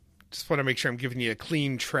just want to make sure I'm giving you a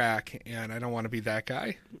clean track, and I don't want to be that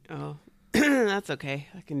guy. Oh, that's okay.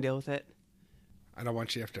 I can deal with it. I don't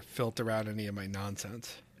want you to have to filter out any of my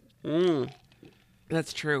nonsense.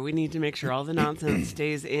 That's true. We need to make sure all the nonsense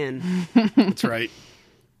stays in. That's right.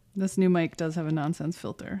 This new mic does have a nonsense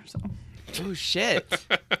filter, so. Oh, shit.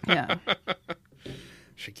 Yeah.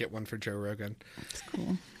 Should get one for Joe Rogan. It's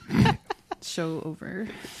cool. Show over.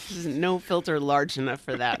 There's no filter large enough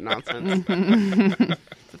for that nonsense.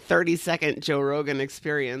 It's a 30-second Joe Rogan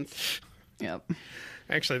experience. Yep.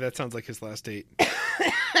 Actually, that sounds like his last date.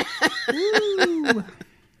 Ooh.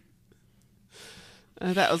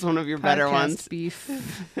 That was one of your better Podcast ones. Beef.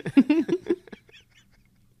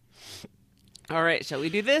 All right, shall we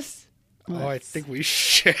do this? Oh, I think we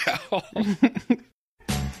shall.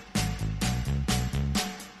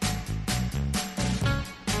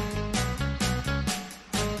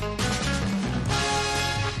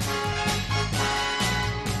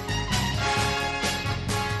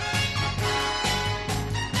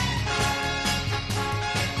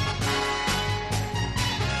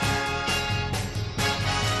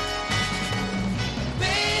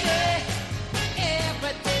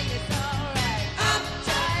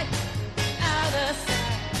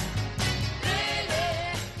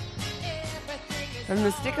 From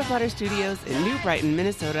the Stick of Butter Studios in New Brighton,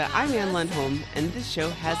 Minnesota, I'm Ann Lundholm, and this show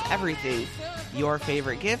has everything. Your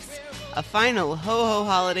favorite gifts, a final ho-ho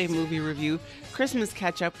holiday movie review, Christmas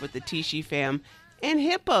catch-up with the Tichy fam, and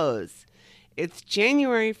hippos. It's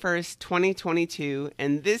January 1st, 2022,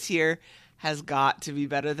 and this year has got to be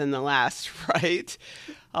better than the last, right?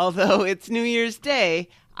 Although it's New Year's Day,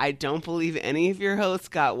 I don't believe any of your hosts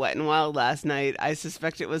got wet and wild last night. I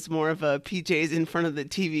suspect it was more of a PJs in front of the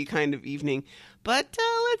TV kind of evening. But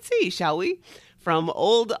let's see, shall we? From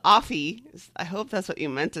Old Offie, I hope that's what you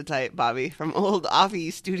meant to type, Bobby. From Old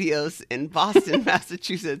Offie Studios in Boston,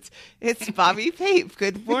 Massachusetts, it's Bobby Pape.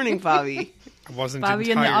 Good morning, Bobby. I wasn't Bobby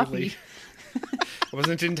entirely. I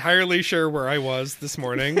wasn't entirely sure where I was this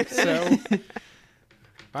morning. So,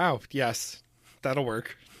 wow, yes, that'll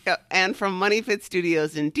work. And from Money Fit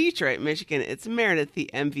Studios in Detroit, Michigan, it's Meredith, the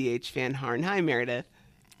MVH Van Harn. Hi, Meredith.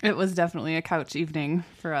 It was definitely a couch evening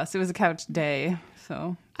for us. It was a couch day,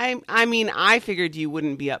 so. I mean, I figured you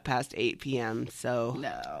wouldn't be up past 8 p.m., so.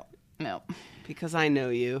 No. Because I know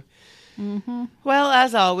you. Mm-hmm. Well,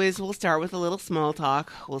 as always, we'll start with a little small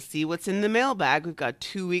talk. We'll see what's in the mailbag. We've got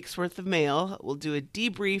 2 weeks worth of mail. We'll do a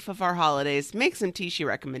debrief of our holidays, make some Tichy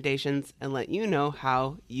recommendations, and let you know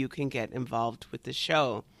how you can get involved with the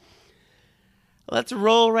show. Let's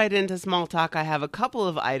roll right into small talk. I have a couple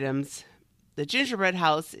of items. The gingerbread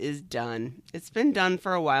house is done. It's been done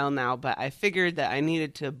for a while now, but I figured that I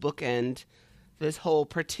needed to bookend this whole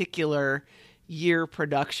particular year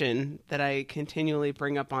production that I continually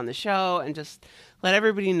bring up on the show and just let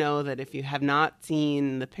everybody know that if you have not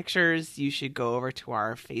seen the pictures, you should go over to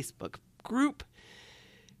our Facebook group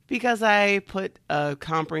because I put a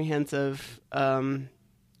comprehensive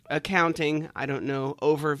accounting,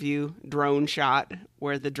 overview drone shot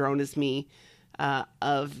where the drone is me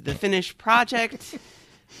of the finished project.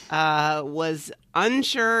 Was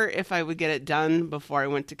unsure if I would get it done before I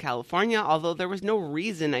went to California, although there was no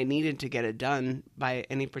reason I needed to get it done by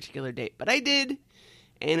any particular date. But I did,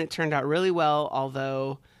 and it turned out really well,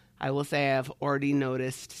 although I will say I've already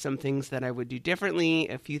noticed some things that I would do differently,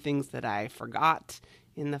 a few things that I forgot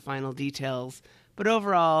in the final details. But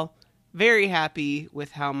overall, very happy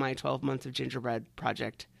with how my 12 months of gingerbread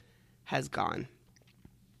project has gone.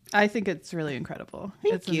 I think it's really incredible.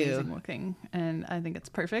 Thank you. It's amazing looking, and I think it's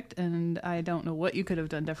perfect, and I don't know what you could have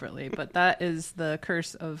done differently, but that is the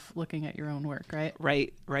curse of looking at your own work, right?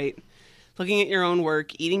 Right. Looking at your own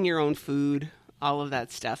work, eating your own food, all of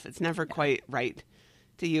that stuff. It's never quite right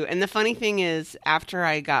to you. And the funny thing is, after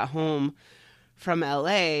I got home from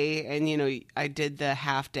LA, and, I did the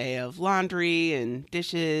half day of laundry and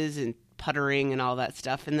dishes and puttering and all that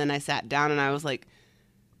stuff, and then I sat down and I was like,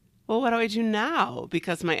 well, what do I do now?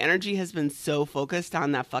 Because my energy has been so focused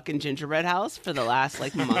on that fucking gingerbread house for the last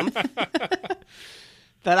month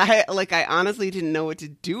that I honestly didn't know what to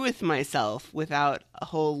do with myself without a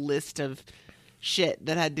whole list of shit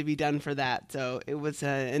that had to be done for that. So it was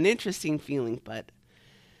an interesting feeling, but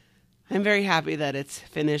I'm very happy that it's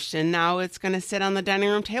finished. And now it's going to sit on the dining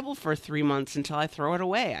room table for 3 months until I throw it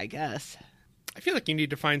away, I guess. I feel like you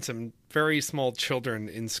need to find some very small children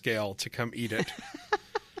in scale to come eat it.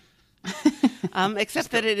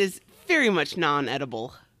 Except that it is very much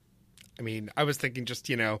non-edible. I mean, I was thinking just,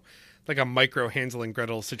 like a micro Hansel and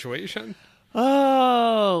Gretel situation.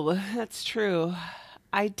 Oh, that's true.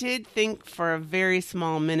 I did think for a very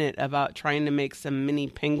small minute about trying to make some mini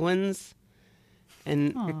penguins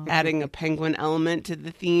and adding a penguin element to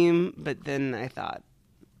the theme. But then I thought,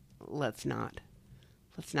 let's not.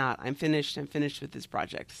 I'm finished with this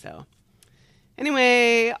project. So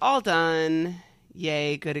anyway, all done.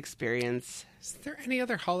 Yay, good experience. Is there any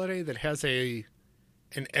other holiday that has an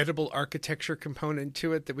edible architecture component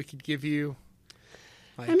to it that we could give you?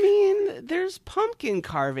 I mean, there's pumpkin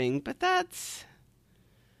carving, but that's,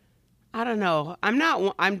 I don't know.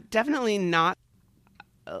 I'm definitely not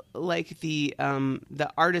like the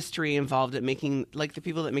artistry involved at making, like the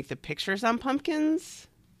people that make the pictures on pumpkins.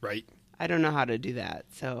 Right. I don't know how to do that.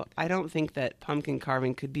 So I don't think that pumpkin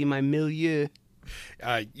carving could be my milieu.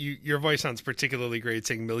 Your voice sounds particularly great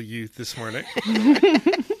saying milieu this morning.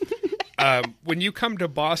 When you come to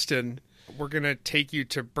Boston, we're going to take you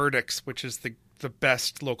to Burdick's, which is the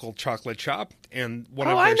best local chocolate shop. And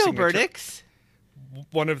I know Burdick's.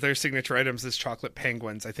 One of their signature items is chocolate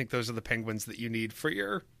penguins. I think those are the penguins that you need for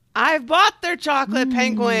your... I've bought their chocolate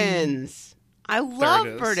penguins. I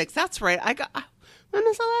love Burdick's. That's right. When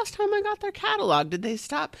was the last time I got their catalog? Did they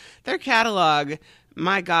stop? Their catalog,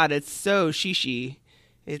 my God, it's so shishi.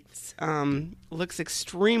 It's looks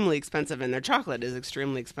extremely expensive, and their chocolate is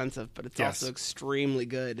extremely expensive, but it's also extremely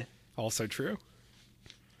good. Also true.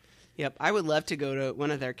 Yep, I would love to go to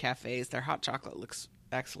one of their cafes. Their hot chocolate looks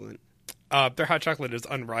excellent. Their hot chocolate is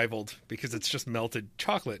unrivaled because it's just melted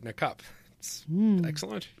chocolate in a cup. It's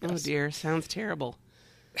excellent. Yes. Oh dear, sounds terrible.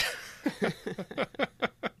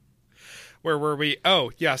 Where were we? Oh,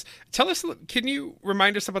 yes. Tell us, can you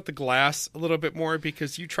remind us about the glass a little bit more?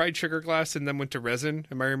 Because you tried sugar glass and then went to resin.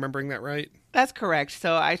 Am I remembering that right? That's correct.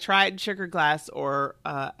 So I tried sugar glass, or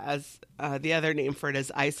as the other name for it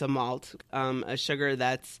is isomalt, a sugar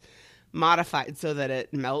that's modified so that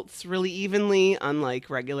it melts really evenly, unlike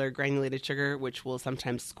regular granulated sugar, which will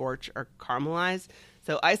sometimes scorch or caramelize.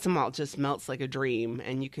 So isomalt just melts like a dream,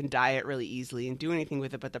 and you can dye it really easily and do anything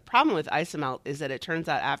with it. But the problem with isomalt is that it turns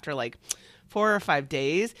out after like 4 or 5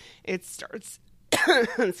 days, it starts,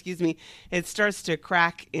 it starts to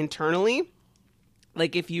crack internally.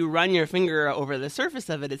 Like if you run your finger over the surface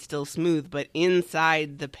of it, it's still smooth, but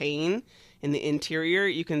inside the pane, in the interior,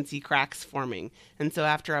 you can see cracks forming. And so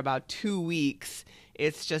after about 2 weeks,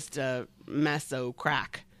 it's just a meso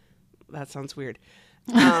crack. That sounds weird.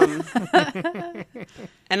 And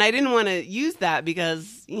I didn't want to use that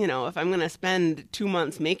because, if I'm going to spend 2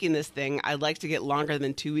 months making this thing, I'd like to get longer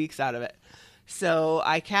than 2 weeks out of it. So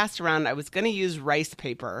I cast around. I was going to use rice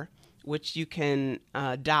paper, which you can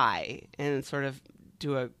dye and sort of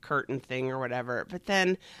do a curtain thing or whatever. But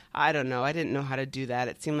then, I don't know. I didn't know how to do that.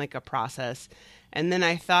 It seemed like a process. And then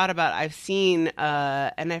I thought about, I've seen,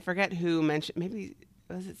 and I forget who mentioned, maybe...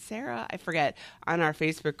 was it Sarah? I forget, on our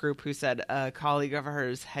Facebook group, who said a colleague of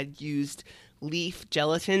hers had used leaf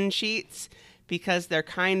gelatin sheets because they're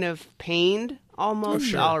kind of paned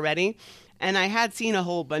almost already. And I had seen a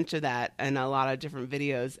whole bunch of that in a lot of different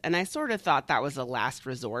videos. And I sort of thought that was a last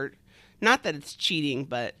resort. Not that it's cheating,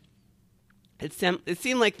 but it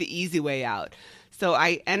seemed like the easy way out. So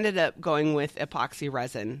I ended up going with epoxy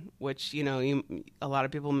resin, which, a lot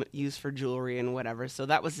of people use for jewelry and whatever. So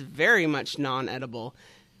that was very much non-edible.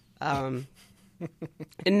 And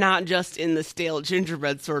not just in the stale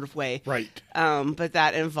gingerbread sort of way. Right. But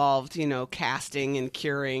that involved, casting and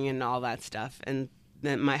curing and all that stuff. And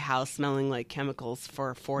then my house smelling like chemicals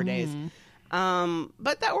for 4 days.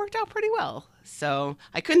 But that worked out pretty well. So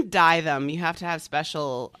I couldn't dye them. You have to have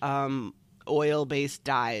special oil-based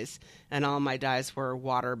dyes, and all my dyes were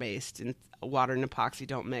water-based, and water and epoxy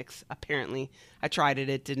don't mix, apparently. I tried it.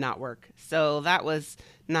 It did not work. So that was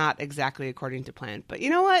not exactly according to plan. But you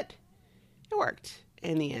know what? It worked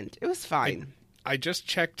in the end. It was fine. I just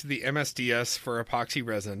checked the MSDS for epoxy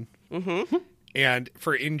resin. Mm-hmm. And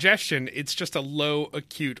for ingestion, it's just a low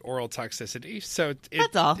acute oral toxicity. So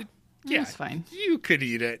that's all. That's fine. You could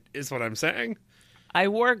eat it, is what I'm saying. I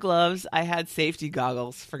wore gloves. I had safety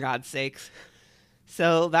goggles, for God's sakes.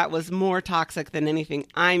 So that was more toxic than anything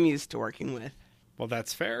I'm used to working with. Well,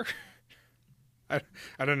 that's fair. I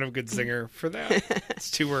don't have a good zinger for that. It's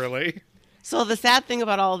too early. So the sad thing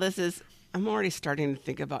about all this is I'm already starting to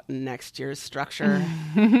think about next year's structure.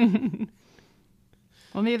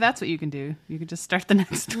 Well, maybe that's what you can do. You could just start the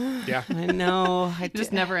next one. Yeah. I know. It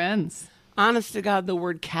just never ends. Honest to God, the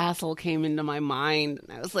word castle came into my mind.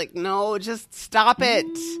 And I was like, no, just stop it.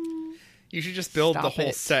 You should just build Stop the whole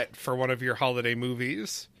it. set for one of your holiday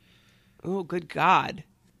movies. Oh, good God.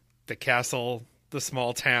 The castle, the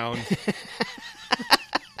small town.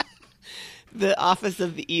 The office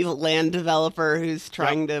of the evil land developer who's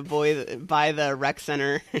trying to buy the rec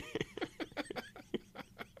center.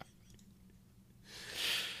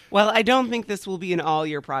 Well, I don't think this will be an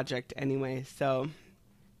all-year project anyway, so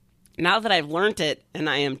now that I've learned it and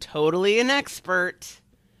I am totally an expert,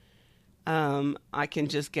 I can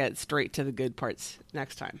just get straight to the good parts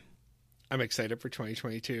next time. I'm excited for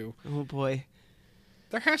 2022. Oh, boy.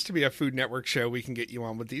 There has to be a Food Network show we can get you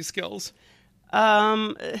on with these skills. You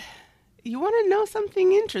want to know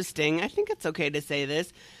something interesting? I think it's okay to say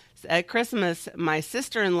this. At Christmas, my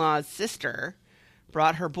sister-in-law's sister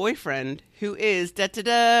brought her boyfriend, who is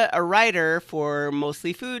a writer for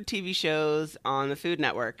mostly food TV shows on the Food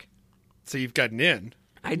Network. So you've got an in.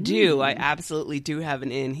 I do. I absolutely do have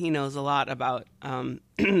an in. He knows a lot about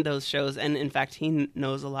those shows. And in fact, he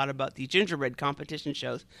knows a lot about the gingerbread competition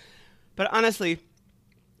shows. But honestly,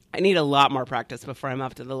 I need a lot more practice before I'm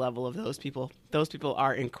up to the level of those people. Those people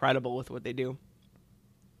are incredible with what they do.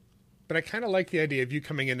 But I kind of like the idea of you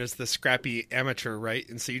coming in as the scrappy amateur, right?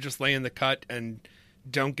 And so you just lay in the cut and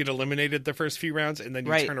don't get eliminated the first few rounds, and then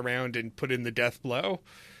you turn around and put in the death blow.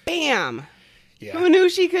 Bam! Yeah. Who knew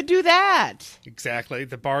she could do that? Exactly.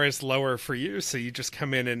 The bar is lower for you, so you just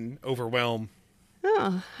come in and overwhelm.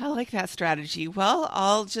 Oh, I like that strategy. Well,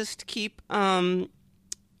 I'll just keep redefining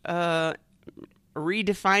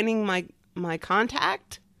my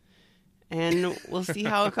contact, and we'll see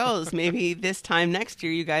how it goes. Maybe this time next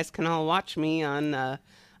year you guys can all watch me on the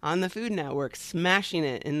Food Network smashing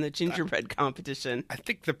it in the gingerbread competition. I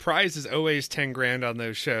think the prize is always 10 grand on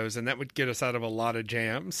those shows, and that would get us out of a lot of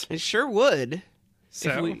jams. It sure would.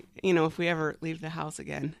 So, if we ever leave the house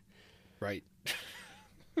again. Right.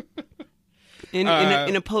 In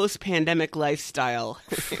a post-pandemic lifestyle,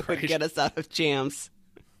 it would get us out of jams.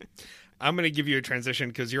 I'm going to give you a transition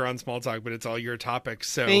because you're on Small Talk, but it's all your topic.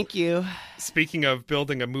 So, thank you. Speaking of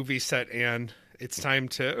building a movie set, Anne, it's time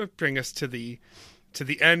to bring us to the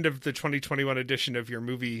end of the 2021 edition of your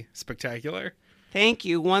movie spectacular. Thank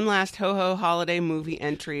you. One last ho-ho holiday movie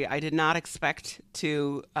entry. I did not expect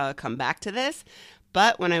to come back to this,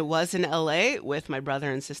 but when I was in LA with my brother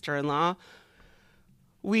and sister-in-law,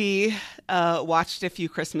 we watched a few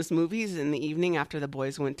Christmas movies in the evening after the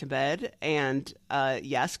boys went to bed. And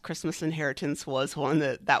yes, Christmas Inheritance was one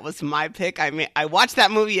that was my pick. I watched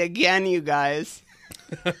that movie again, you guys.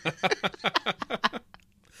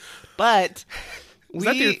 But was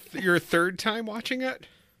that your third time watching it?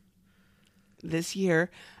 This year.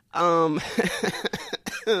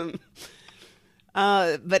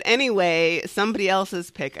 But anyway, somebody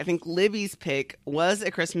else's pick, I think Libby's pick, was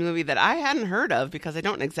a Christmas movie that I hadn't heard of because I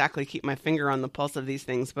don't exactly keep my finger on the pulse of these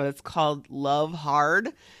things, but it's called Love Hard,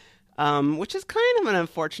 which is kind of an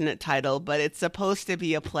unfortunate title, but it's supposed to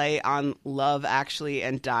be a play on Love Actually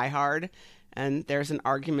and Die Hard, and there's an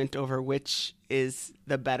argument over which is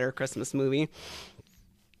the better Christmas movie.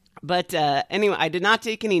 But anyway, I did not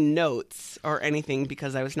take any notes or anything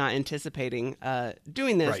because I was not anticipating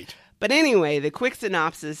doing this. Right. But anyway, the quick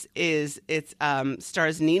synopsis is it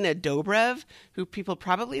stars Nina Dobrev, who people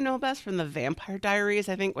probably know best from The Vampire Diaries,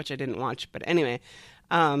 I think, which I didn't watch. But anyway,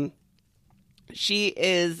 she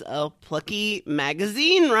is a plucky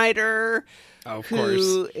magazine writer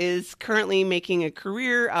who is currently making a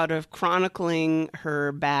career out of chronicling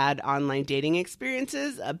her bad online dating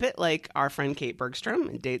experiences, a bit like our friend Kate Bergstrom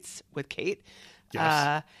in Dates with Kate.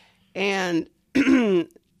 Yes. And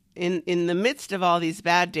in the midst of all these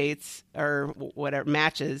bad dates or whatever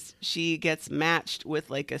matches, she gets matched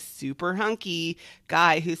with like a super hunky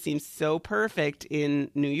guy who seems so perfect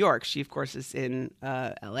in New York. She, of course, is in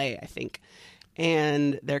LA, I think.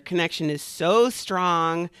 And their connection is so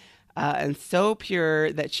strong and so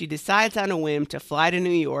pure that she decides on a whim to fly to New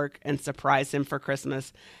York and surprise him for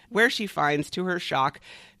Christmas, where she finds, to her shock,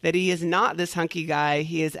 that he is not this hunky guy.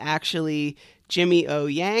 He is actually Jimmy O.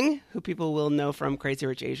 Yang, who people will know from Crazy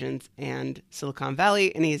Rich Asians and Silicon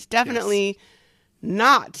Valley. And he is definitely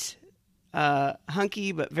not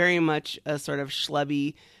hunky, but very much a sort of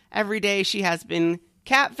schlubby. Every day she has been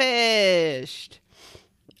catfished.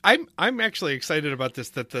 I'm actually excited about this,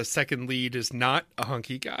 that the second lead is not a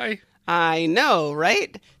hunky guy. I know,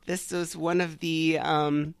 right? This was one of the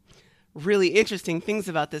really interesting things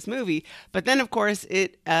about this movie. But then, of course,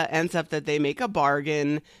 it ends up that they make a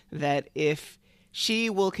bargain that if she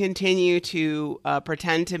will continue to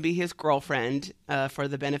pretend to be his girlfriend for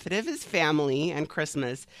the benefit of his family and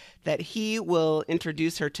Christmas, that he will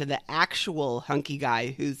introduce her to the actual hunky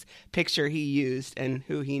guy whose picture he used and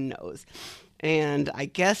who he knows. And I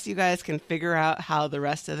guess you guys can figure out how the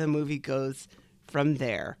rest of the movie goes from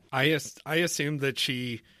there. I assume that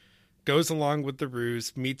she goes along with the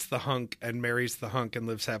ruse, meets the hunk, and marries the hunk and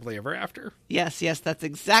lives happily ever after. Yes, that's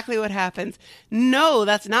exactly what happens. No,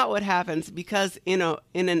 that's not what happens, because in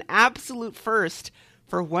an absolute first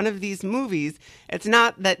for one of these movies. It's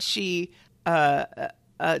not that she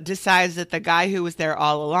decides that the guy who was there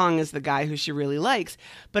all along is the guy who she really likes,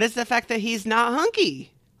 but it's the fact that he's not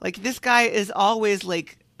hunky. Like, this guy is always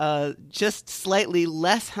like just slightly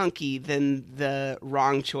less hunky than the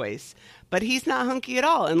wrong choice, but he's not hunky at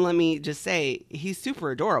all. And let me just say, he's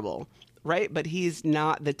super adorable, right? But he's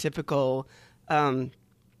not the typical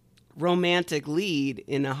romantic lead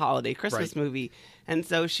in a holiday Christmas movie. And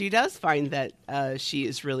so she does find that she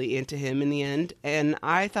is really into him in the end. And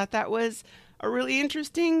I thought that was a really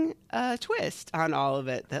interesting twist on all of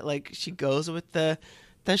it, that like she goes with the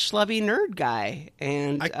schlubby nerd guy,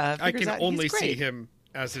 and I can only see him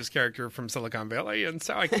as his character from Silicon Valley, and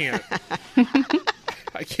so I can't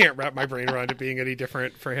I can't wrap my brain around it being any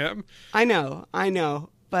different for him. I know,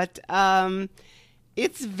 but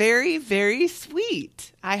it's very, very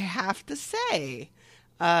sweet, I have to say.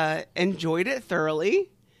 Enjoyed it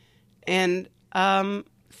thoroughly, and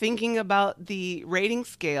thinking about the rating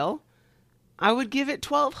scale, I would give it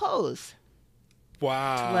 12 hoes.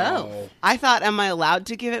 Wow. 12. I thought, am I allowed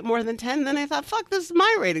to give it more than 10? Then I thought, fuck, this is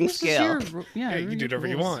my rating scale. Yeah, you do whatever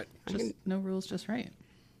you want. No rules, just right.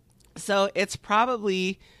 So it's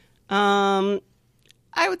probably, I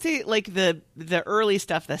would say, like the early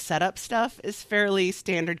stuff, the setup stuff is fairly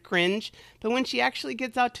standard cringe. But when she actually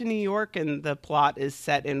gets out to New York and the plot is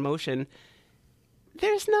set in motion,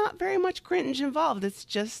 there's not very much cringe involved. It's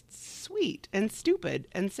just sweet and stupid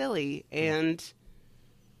and silly, and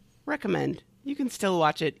recommend. You can still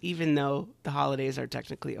watch it even though the holidays are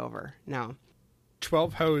technically over now.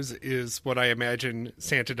 12 Hoes is what I imagine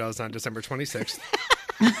Santa does on December 26th.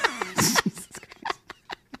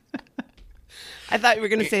 I thought you were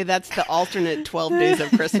going to say that's the alternate 12 Days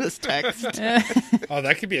of Christmas text. Oh,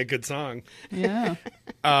 that could be a good song. Yeah.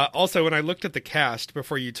 Also, when I looked at the cast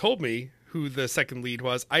before you told me who the second lead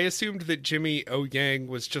was, I assumed that Jimmy O Yang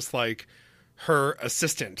was just like her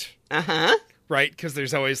assistant. Uh-huh. Right? Because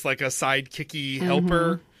there's always like a sidekicky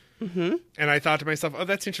helper. Mm-hmm. And I thought to myself, oh,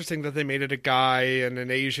 that's interesting that they made it a guy and an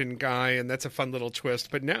Asian guy, and that's a fun little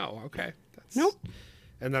twist. But no, okay. Nope.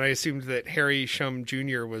 And then I assumed that Harry Shum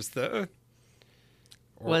Jr. was the...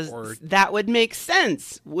 That would make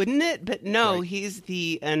sense, wouldn't it? But no, Right. He's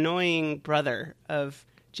the annoying brother of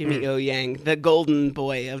Jimmy O Yang, the golden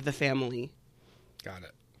boy of the family. Got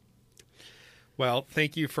it. Well,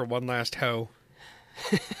 thank you for one last hoe.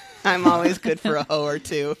 I'm always good for a hoe or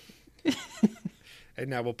two. And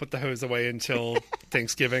now we'll put the hose away until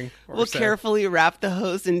Thanksgiving. We'll carefully wrap the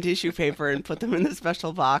hose in tissue paper and put them in the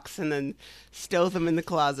special box and then stow them in the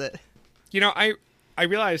closet. You know, I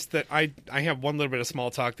realized that I have one little bit of small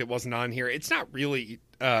talk that wasn't on here. It's not really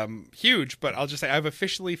huge, but I'll just say I've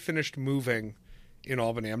officially finished moving in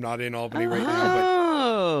Albany. I'm not in Albany right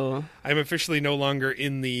now, but I'm officially no longer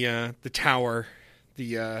in the tower,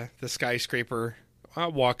 the skyscraper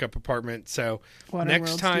walk-up apartment. So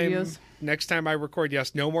next time I record,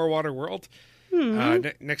 yes, no more Waterworld.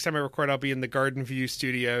 Mm-hmm. Next time I record, I'll be in the Garden View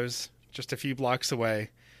Studios, just a few blocks away.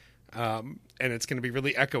 And it's going to be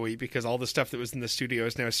really echoey because all the stuff that was in the studio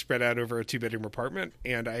is now spread out over a 2-bedroom apartment,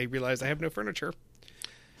 and I realized I have no furniture.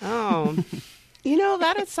 Oh, you know,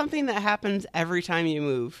 that is something that happens every time you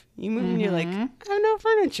move. You move and you're like, I have no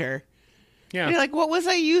furniture. Yeah. You're like, what was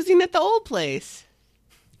I using at the old place?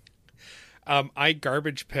 I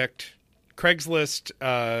garbage picked Craigslist,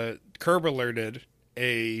 curb alerted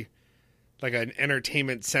an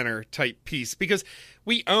entertainment center type piece because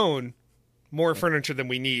we own more furniture than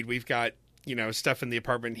we need. We've got, stuff in the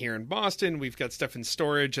apartment here in Boston. We've got stuff in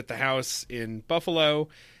storage at the house in Buffalo.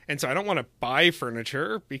 And so I don't want to buy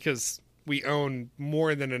furniture because we own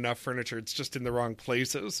more than enough furniture. It's just in the wrong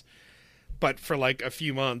places. But for like a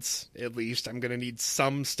few months, at least, I'm going to need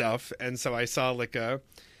some stuff. And so I saw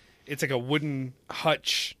it's like a wooden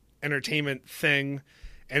hutch entertainment thing.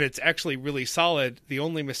 And it's actually really solid. The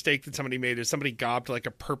only mistake that somebody made is somebody gobbed like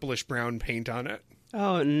a purplish brown paint on it.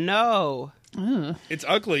 Oh, no. It's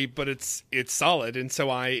ugly, but it's solid. And so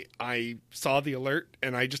I saw the alert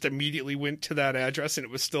and I just immediately went to that address and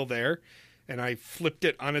it was still there. And I flipped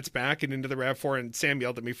it on its back and into the RAV4, and Sam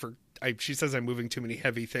yelled at me she says I'm moving too many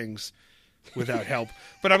heavy things without help.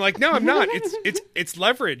 But I'm like, no, I'm not. It's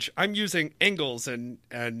leverage. I'm using angles and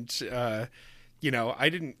I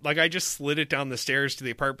didn't I just slid it down the stairs to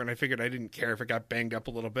the apartment. I figured I didn't care if it got banged up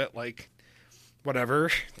a little bit, whatever,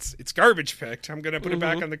 it's garbage picked. I'm going to put it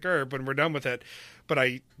back on the curb when we're done with it. But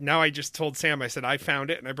I just told Sam, I said, I found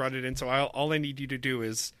it and I brought it in. So all I need you to do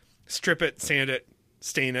is strip it, sand it,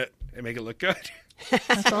 stain it, and make it look good.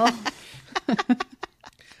 That's all.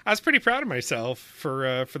 I was pretty proud of myself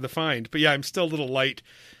for the find. But yeah, I'm still a little light.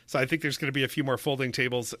 So I think there's going to be a few more folding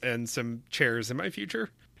tables and some chairs in my future.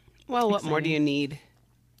 Well, what more do you need?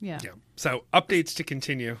 Yeah. Yeah. So updates to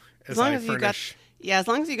continue as I furnish. As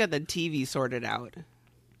long as you got the TV sorted out.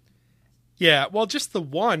 Yeah, well, just the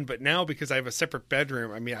one, but now because I have a separate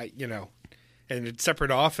bedroom, I mean, and a separate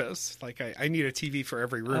office, like I need a TV for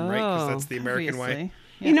every room, right? Because that's the American way. Obviously.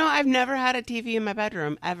 Yeah. You know, I've never had a TV in my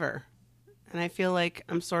bedroom ever. And I feel like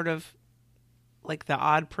I'm sort of like the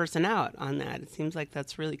odd person out on that. It seems like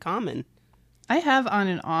that's really common. I have on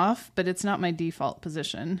and off, but it's not my default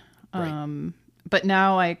position. Right. But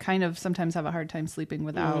now I kind of sometimes have a hard time sleeping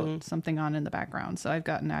without something on in the background. So I've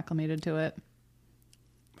gotten acclimated to it.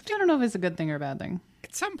 I don't know if it's a good thing or a bad thing.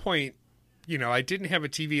 At some point, I didn't have a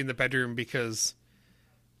TV in the bedroom because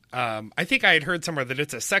I think I had heard somewhere that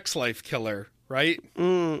it's a sex life killer, right?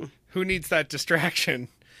 Who needs that distraction?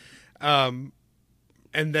 And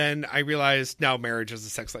then I realized now marriage is a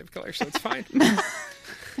sex life killer, so it's fine.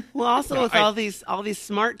 Well, also with all these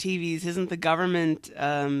smart TVs, isn't the government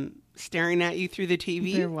staring at you through the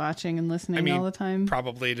TV? They're watching and listening all the time.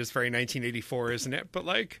 Probably it is very 1984, isn't it? But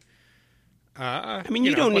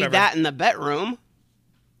you don't need that in the bedroom.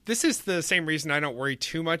 This is the same reason I don't worry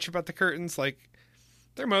too much about the curtains. Like,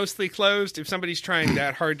 they're mostly closed. If somebody's trying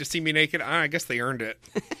that hard to see me naked, I guess they earned it.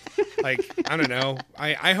 Like, I don't know.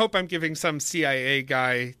 I hope I'm giving some CIA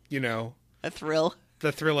guy, A thrill.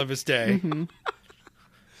 the thrill of his day. Mm-hmm.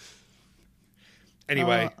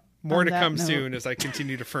 Anyway, more on to that come note- soon as I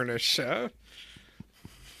continue to furnish. And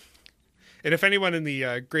if anyone in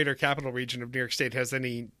the greater capital region of New York State has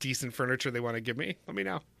any decent furniture they want to give me, let me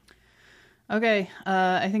know. Okay,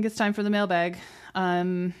 I think it's time for the mailbag.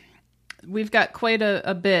 We've got quite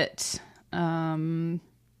a bit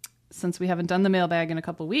since we haven't done the mailbag in a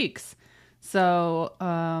couple weeks. So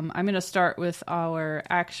I'm going to start with our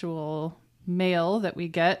actual mail that we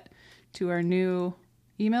get to our new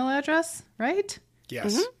email address, right?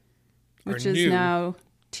 Yes. Mm-hmm. Which Our is new now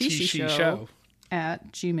Tishy tishishow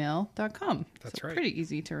at gmail.com. That's so right. Pretty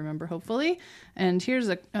easy to remember, hopefully. And here's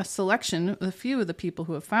a selection of a few of the people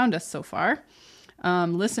who have found us so far.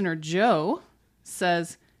 Listener Joe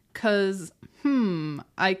says, "'Cause,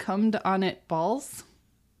 I cummed on it balls."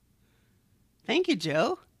 Thank you,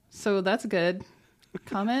 Joe. So that's a good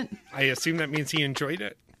comment. I assume that means he enjoyed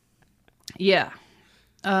it. Yeah.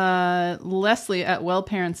 Leslie at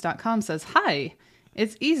wellparents.com says, "Hi.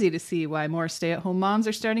 It's easy to see why more stay-at-home moms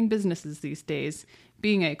are starting businesses these days.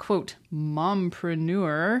 Being a, quote,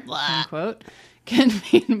 mompreneur, unquote, can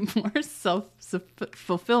mean more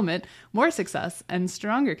self-fulfillment, more success, and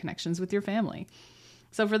stronger connections with your family.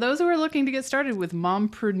 So for those who are looking to get started with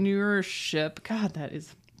mompreneurship," God, that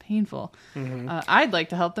is painful, I'd like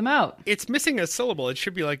to help them out. It's missing a syllable. It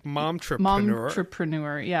should be like momtrepreneur.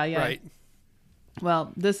 Momtrepreneur, yeah. Right.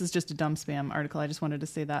 Well, this is just a dumb spam article. I just wanted to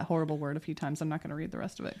say that horrible word a few times. I'm not going to read the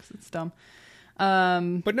rest of it because it's dumb.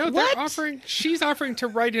 But no, she's offering to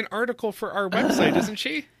write an article for our website, isn't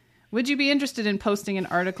she? Would you be interested in posting an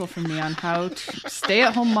article from me on how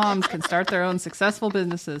stay-at-home moms can start their own successful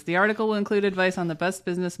businesses? The article will include advice on the best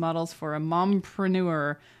business models for a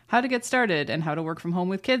mompreneur, how to get started, and how to work from home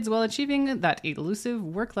with kids while achieving that elusive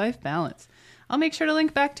work-life balance. I'll make sure to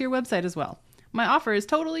link back to your website as well. My offer is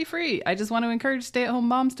totally free. I just want to encourage stay-at-home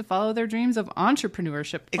moms to follow their dreams of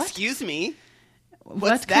entrepreneurship. What? Excuse me?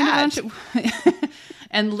 What's that?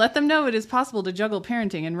 And let them know it is possible to juggle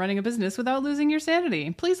parenting and running a business without losing your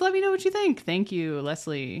sanity. Please let me know what you think. Thank you,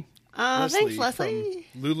 Leslie. Thanks, Leslie.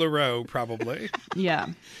 From LuLaRoe, probably. Yeah.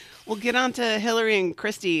 We'll get on to Hillary and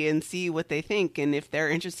Christy and see what they think and if they're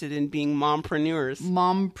interested in being mompreneurs.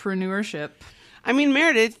 Mompreneurship. I mean,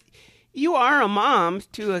 Meredith, you are a mom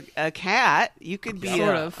to a cat. You could be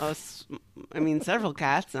several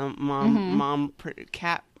cats.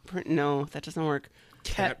 Cat. No, that doesn't work.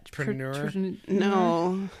 Catpreneur.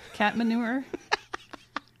 No. Cat manure.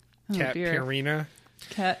 Cat Purina.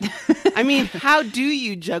 Cat. I mean, how do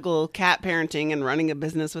you juggle cat parenting and running a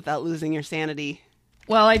business without losing your sanity?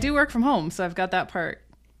 Well, I do work from home, so I've got that part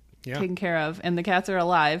taken care of, and the cats are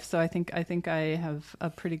alive. So I think I have a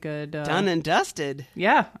pretty good done and dusted.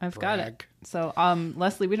 Yeah, I've got it. So,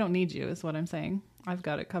 Leslie, we don't need you, is what I'm saying. I've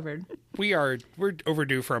got it covered. We're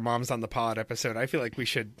overdue for a Moms on the Pod episode. I feel like we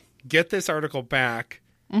should get this article back,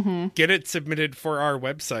 get it submitted for our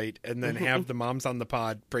website, and then have the Moms on the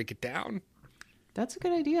Pod break it down. That's a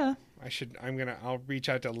good idea. I'll reach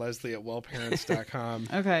out to Leslie at wellparents.com.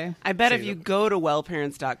 Okay. I bet if you go to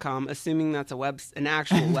wellparents.com, assuming that's an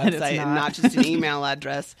actual website and not just an email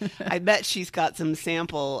address, I bet she's got some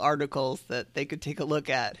sample articles that they could take a look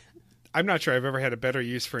at. I'm not sure I've ever had a better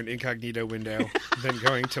use for an incognito window than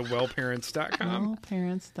going to wellparents.com.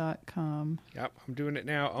 Wellparents.com. Yep, I'm doing it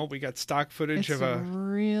now. Oh, we got stock footage It's of a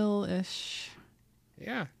real-ish.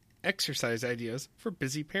 exercise ideas for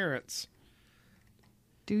busy parents.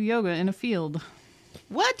 Do yoga in a field.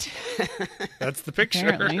 What? That's the picture.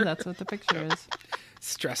 Apparently, that's what the picture is.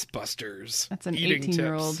 Stress busters. That's an Eating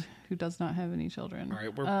 18-year-old tips. who does not have any children. All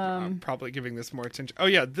right, we're probably giving this more attention. Oh,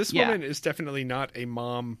 yeah, this woman is definitely not a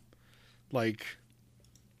mom. Like,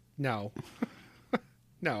 no.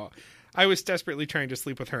 No. I was desperately trying to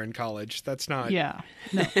sleep with her in college. That's not... Yeah.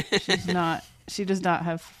 No, she's not. She does not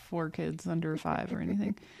have 4 kids under 5 or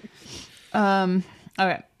anything.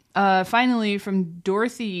 Okay. Finally, from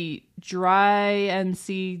Dorothy, Dry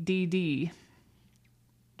NCDD.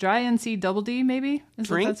 Dry NC double D, maybe? Is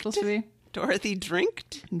what that's supposed to be? Dorothy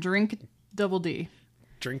drinked? Drink double D.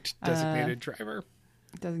 Drinked designated driver.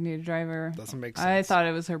 Designated driver. Doesn't make sense. I thought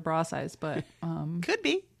it was her bra size, but Could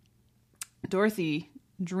be. Dorothy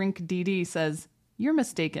Drink DD says, "You're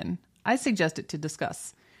mistaken. I suggest it to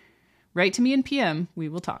discuss. Write to me in PM. We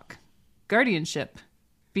will talk. Guardianship.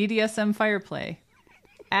 BDSM Fireplay.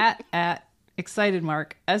 at excited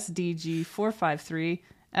mark SDG 453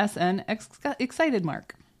 SN excited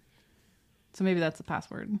mark." So maybe that's the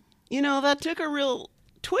password. You know, that took a real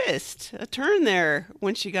twist, a turn there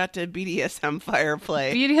when she got to BDSM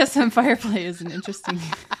Fireplay. BDSM Fireplay is an interesting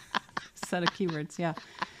set of keywords. Yeah.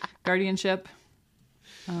 Guardianship.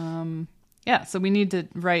 Yeah, so we need to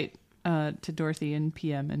write to Dorothy in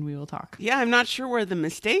PM and we will talk. Yeah, I'm not sure where the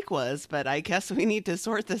mistake was, but I guess we need to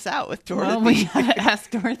sort this out with Dorothy. Well, we gotta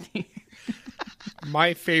ask Dorothy.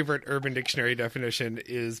 My favorite Urban Dictionary definition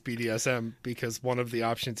is BDSM because one of the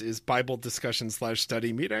options is Bible discussion /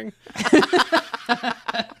 study meeting.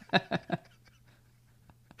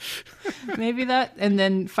 Maybe that, and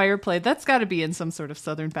then Fireplay. That's got to be in some sort of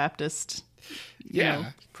Southern Baptist,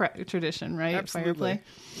 tradition, right? Absolutely.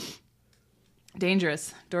 Fireplay.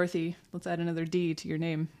 Dangerous, Dorothy. Let's add another D to your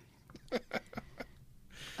name.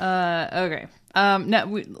 Okay.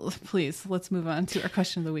 Now, please, let's move on to our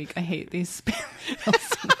question of the week. I hate these spam emails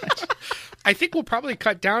so much. I think we'll probably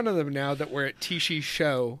cut down on them now that we're at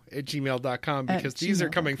tishishow@gmail.com because these are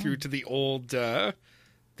coming through to the old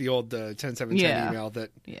 10710 email that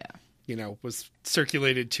was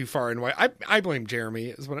circulated too far and wide. I blame Jeremy,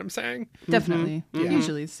 is what I'm saying. Definitely. Yeah.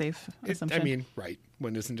 Usually safe assumption. Right.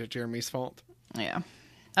 When isn't it Jeremy's fault? Yeah.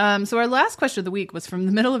 So our last question of the week was from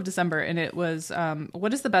the middle of December, and it was,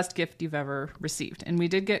 what is the best gift you've ever received? And we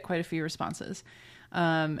did get quite a few responses.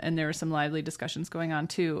 And there were some lively discussions going on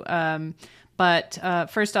too. But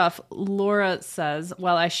first off, Laura says,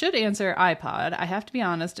 "Well, I should answer iPod. I have to be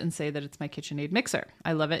honest and say that it's my KitchenAid mixer.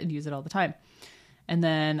 I love it and use it all the time." And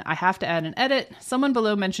then I have to add an edit. Someone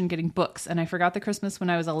below mentioned getting books, and I forgot the Christmas when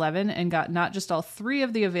I was 11 and got not just all 3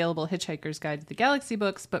 of the available Hitchhiker's Guide to the Galaxy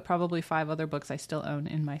books, but probably 5 other books I still own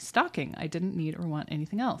in my stocking. I didn't need or want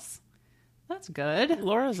anything else. That's good.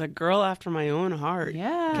 Laura's a girl after my own heart.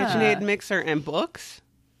 Yeah. KitchenAid mixer and books.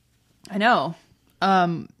 I know.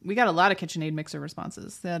 We got a lot of KitchenAid mixer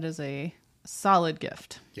responses. That is a solid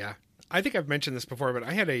gift. Yeah. I think I've mentioned this before, but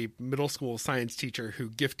I had a middle school science teacher who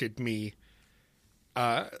gifted me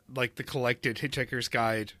the collected Hitchhiker's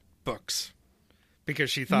Guide books because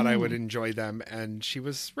she thought I would enjoy them, and she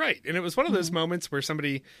was right. And it was one of those moments where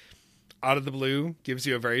somebody out of the blue gives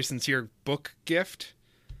you a very sincere book gift,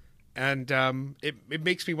 and it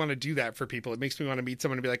makes me want to do that for people. It makes me want to meet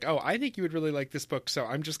someone and be like, "Oh, I think you would really like this book, so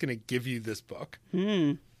I'm just going to give you this book."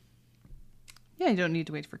 Yeah, you don't need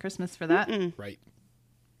to wait for Christmas for that. Right.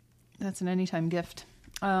 That's an anytime gift.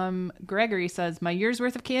 Gregory says, "My year's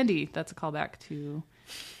worth of candy." That's a callback to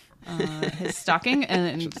his stocking,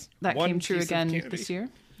 and that came true again this year.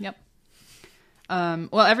 Yep.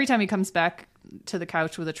 Well, every time he comes back to the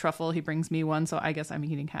couch with a truffle, he brings me one, so I guess I'm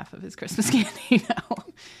eating half of his Christmas candy now.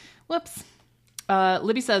 Whoops.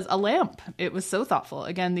 Libby says, "A lamp. It was so thoughtful."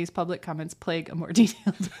 Again, these public comments plague a more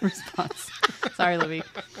detailed response. Sorry, Libby.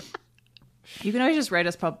 You can always just write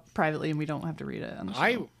us privately and we don't have to read it on the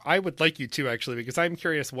show. I would like you to, actually, because I'm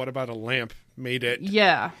curious what about a lamp made it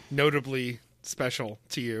notably special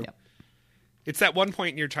to you. Yep. It's that one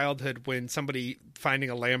point in your childhood when somebody finding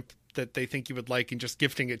a lamp that they think you would like and just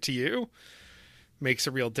gifting it to you makes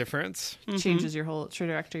a real difference. Changes your whole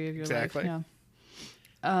trajectory of your life. Exactly. Yeah.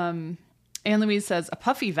 Anne Louise says, "A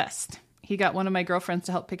puffy vest. He got one of my girlfriends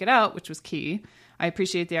to help pick it out, which was key. I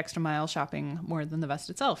appreciate the extra mile shopping more than the vest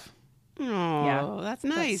itself." Oh, that's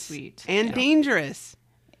nice. That's sweet. And dangerous.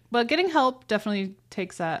 But getting help definitely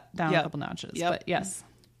takes that down a Yep. couple notches. Yep. But yes,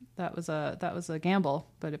 that was a gamble,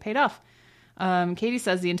 but it paid off. Katie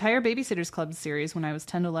says the entire Babysitter's Club series when I was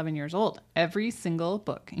 10 to 11 years old. Every single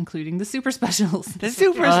book, including the super specials. The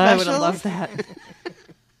super I would specials? have loved that.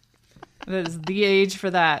 That is the age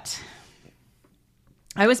for that.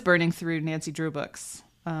 I was burning through Nancy Drew books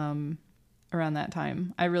around that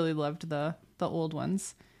time. I really loved the old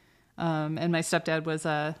ones. And my stepdad was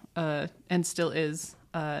and still is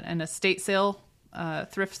an estate sale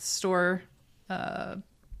thrift store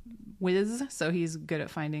whiz, so he's good at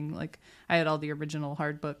finding, like, I had all the original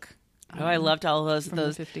hard book. I loved all those from the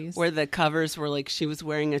 50s. where the covers were like she was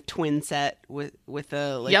wearing a twin set with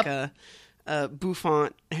a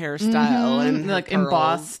bouffant hairstyle and her like pearls.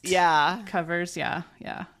 embossed Yeah. covers. Yeah,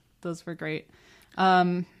 those were great.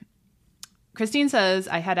 Christine says,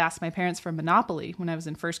 I had asked my parents for Monopoly when I was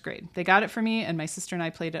in first grade. They got it for me, and my sister and I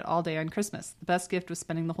played it all day on Christmas. The best gift was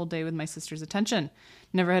spending the whole day with my sister's attention.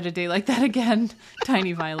 Never had a day like that again.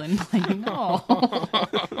 Tiny violin playing.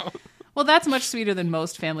 Oh. Well, that's much sweeter than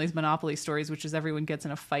most families' Monopoly stories, which is everyone gets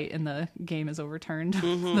in a fight and the game is overturned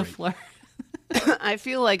on the floor. I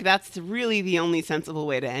feel like that's really the only sensible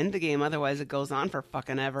way to end the game. Otherwise, it goes on for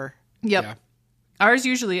fucking ever. Yep. Yeah. Ours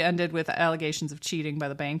usually ended with allegations of cheating by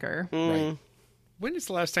the banker. Right. When is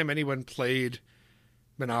the last time anyone played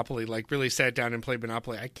Monopoly, like really sat down and played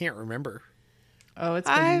Monopoly? I can't remember. Oh, it's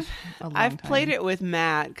been a long I've time. played it with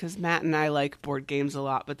Matt because Matt and I like board games a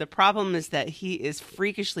lot. But the problem is that he is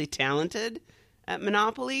freakishly talented at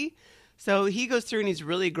Monopoly. So he goes through and he's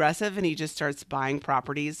really aggressive and he just starts buying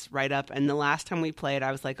properties right up. And the last time we played,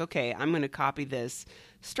 I was like, okay, I'm going to copy this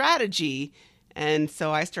strategy. And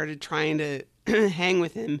so I started trying to hang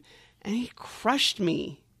with him and he crushed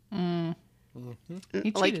me. He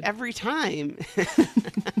Like cheated. every time.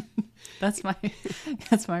 That's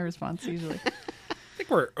my response usually. I think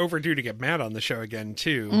we're overdue to get Matt on the show again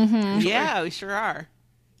too. Yeah, we sure are.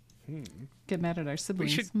 Get mad at our We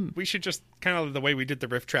siblings. should just kind of the way we did the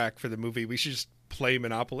riff track for the movie. We should just play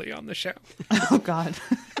Monopoly on the show. Oh God.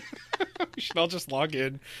 We should all just log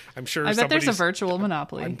in. I'm sure. I bet there's a somebody's- virtual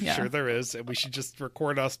Monopoly. I'm Yeah. sure there is, and we should just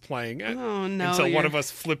record us playing it Oh, no, until one you're- of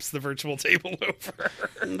us flips the virtual table over.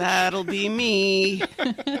 That'll be me.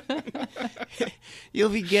 You'll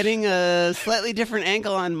be getting a slightly different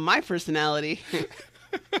angle on my personality.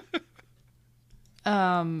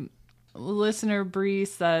 Listener Bree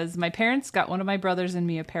says, my parents got one of my brothers and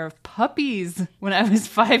me a pair of puppies when I was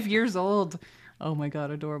 5 years old. Oh my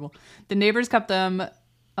God, adorable. The neighbors kept them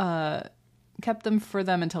for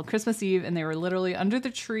them until Christmas Eve, and they were literally under the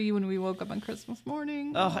tree when we woke up on Christmas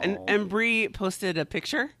morning. Oh, and Bree posted a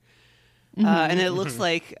picture, and it looks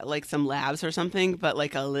like some labs or something, but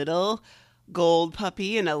like a little gold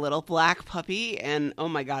puppy and a little black puppy, and oh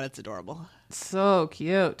my God, it's adorable. So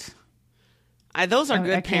cute. Those are I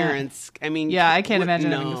good can't- parents. I mean, Yeah, I can't would-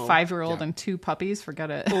 imagine having no. a 5-year-old and 2 puppies. Forget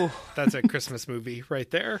it. That's a Christmas movie right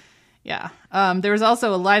there. Yeah. There was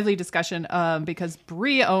also a lively discussion because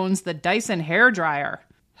Bree owns the Dyson hairdryer.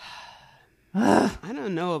 I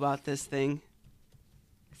don't know about this thing.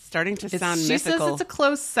 It's starting to sound She says mythical. it's a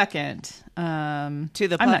close second. To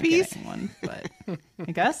the I'm not puppies? getting one, but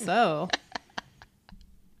I guess so.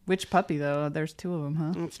 Which puppy, though? There's 2 of them,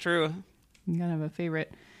 huh? It's true. You gotta have a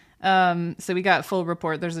favorite. So we got full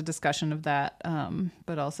report. There's a discussion of that,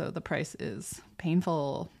 but also the price is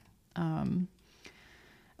painful.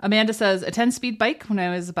 Amanda says, a 10-speed bike when I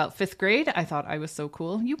was about 5th grade. I thought I was so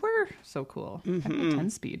cool. You were so cool. Having a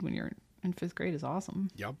 10-speed when you're in 5th grade is awesome.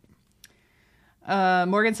 Yep.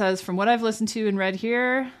 Morgan says, from what I've listened to and read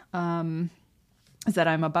here, is that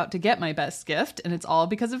I'm about to get my best gift, and it's all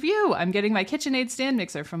because of you. I'm getting my KitchenAid stand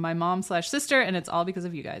mixer from my mom/sister, and it's all because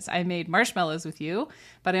of you guys. I made marshmallows with you,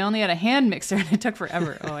 but I only had a hand mixer, and it took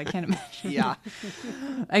forever. Oh, I can't imagine. Yeah.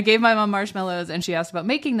 I gave my mom marshmallows, and she asked about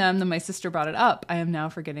making them. Then my sister brought it up. I am now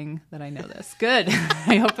forgetting that I know this. Good.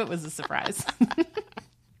 I hope it was a surprise.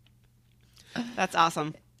 That's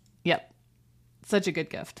awesome. Yep. Such a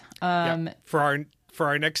good gift. Yeah. For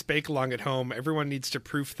our next bake along at home, everyone needs to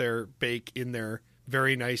proof their bake in their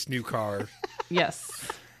very nice new car. Yes.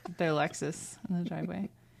 Their Lexus in the driveway.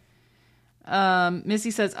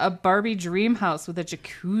 Missy says, a Barbie dream house with a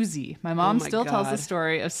jacuzzi. My mom my still tells the God.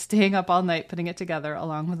 story of staying up all night putting it together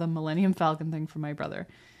along with a Millennium Falcon thing for my brother.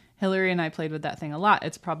 Hillary and I played with that thing a lot.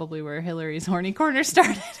 It's probably where Hillary's horny corner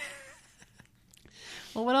started.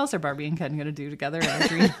 Well, what else are Barbie and Ken going to do together in a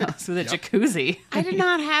dream house with a jacuzzi? I did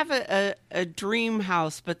not have a dream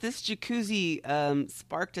house, but this jacuzzi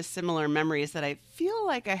sparked a similar memory. Is that I feel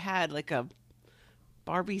like I had like a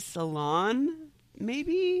Barbie salon,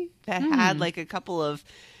 maybe, that had like a couple of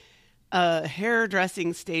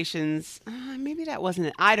hairdressing stations, maybe that wasn't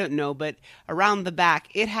it. I don't know, but around the back,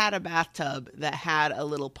 it had a bathtub that had a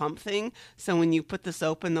little pump thing. So when you put the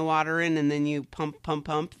soap and the water in and then you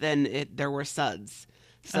pump, then there were suds.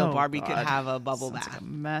 So Oh, Barbie God. could have a bubble Sounds bath. like a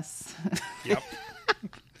mess. Yep.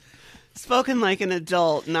 Spoken like an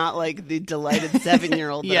adult, not like the delighted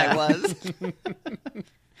 7-year-old that Yeah. I was.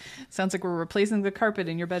 Sounds like we're replacing the carpet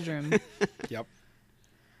in your bedroom. Yep.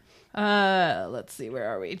 Let's see, where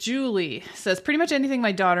are we? Julie says pretty much anything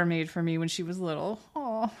my daughter made for me when she was little.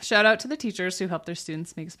 Oh, shout out to the teachers who help their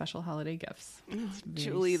students make special holiday gifts.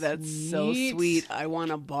 Julie, that's so sweet. I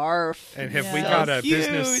want to barf. And have we Yeah. got a Cute.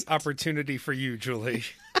 business opportunity for you, Julie?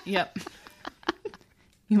 Yep.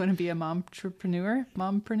 You want to be a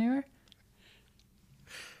mompreneur?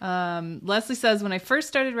 Leslie says, when I first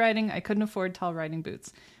started riding, I couldn't afford tall riding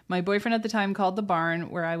boots. My boyfriend at the time called the barn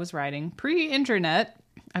where I was riding, pre-internet,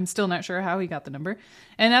 I'm still not sure how he got the number,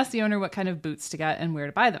 and asked the owner what kind of boots to get and where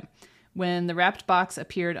to buy them. When the wrapped box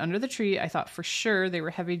appeared under the tree, I thought for sure they were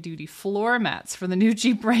heavy-duty floor mats for the new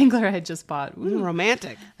Jeep Wrangler I had just bought. Ooh.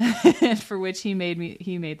 Romantic. For which he made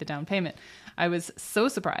the down payment. I was so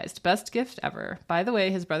surprised. Best gift ever. By the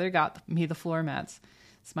way, his brother got me the floor mats.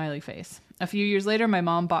 Smiley face. A few years later, my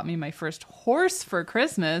mom bought me my first horse for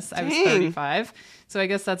Christmas. I was Dang. 35. So I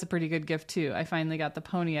guess that's a pretty good gift too. I finally got the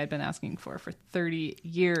pony I'd been asking for 30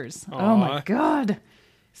 years. Oh my Aw. God.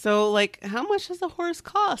 So, like, how much does a horse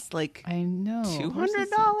cost? Like, I know.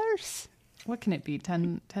 $200? What can it be?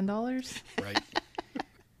 $10? Right.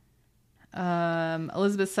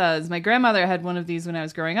 Elizabeth says, my grandmother had one of these when I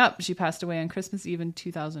was growing up. She passed away on Christmas Eve in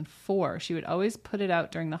 2004. She would always put it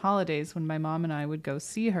out during the holidays when my mom and I would go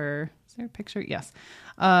see her. Is there a picture? Yes.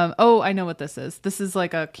 Oh, I know what this is. This is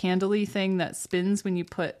like a candle-y thing that spins when you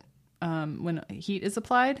put, when heat is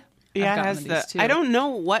applied. Yeah, I've it gotten has one of the. these, too. I don't know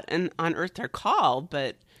what on earth they're called,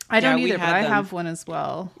 but I don't yeah, we either, but had I them. have one as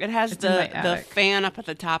well. It has It's in my the attic. fan up at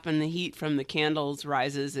the top, and the heat from the candles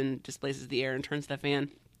rises and displaces the air and turns the fan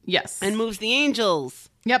Yes. and moves the angels.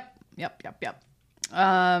 Yep.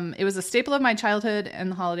 It was a staple of my childhood and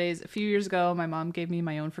the holidays. A few years ago, my mom gave me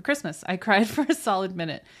my own for Christmas. I cried for a solid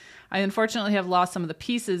minute. I unfortunately have lost some of the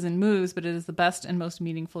pieces and moves, but it is the best and most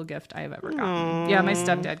meaningful gift I have ever gotten. Yeah, my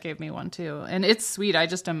stepdad gave me one too. And it's sweet. I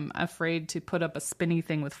just am afraid to put up a spinny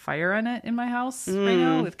thing with fire on it in my house right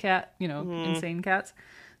now with insane cats.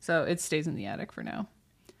 So it stays in the attic for now.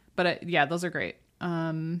 But yeah, those are great.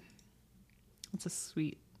 That's a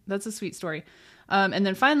sweet story. And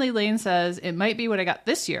then finally, Lane says, it might be what I got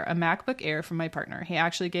this year, a MacBook Air from my partner. He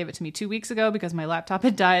actually gave it to me 2 weeks ago because my laptop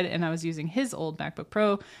had died and I was using his old MacBook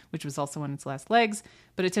Pro, which was also on its last legs.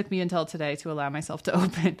 But it took me until today to allow myself to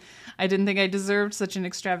open. I didn't think I deserved such an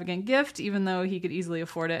extravagant gift, even though he could easily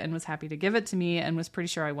afford it and was happy to give it to me and was pretty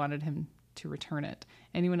sure I wanted him to return it.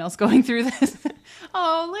 Anyone else going through this?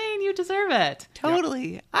 Oh, Lane, you deserve it.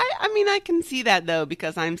 Totally. I mean, I can see that though,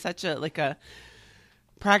 because I'm such a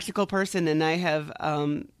practical person, and I have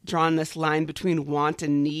drawn this line between want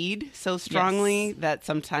and need so strongly that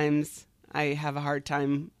sometimes I have a hard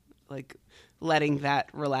time like letting that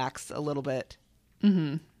relax a little bit.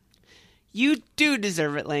 Mm-hmm. You do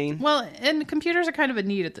deserve it, Lane. Well, and computers are kind of a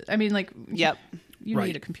need. Yep. You Right.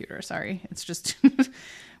 need a computer. Sorry. It's just,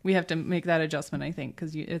 we have to make that adjustment, I think,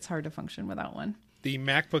 because it's hard to function without one. The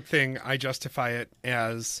MacBook thing, I justify it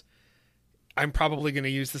as I'm probably going to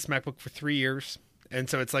use this MacBook for 3 years. And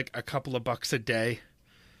so it's like a couple of bucks a day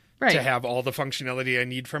Right. to have all the functionality I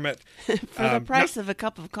need from it. For the price of a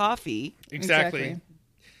cup of coffee. Exactly.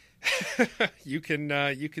 You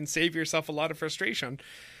can save yourself a lot of frustration.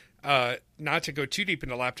 Not to go too deep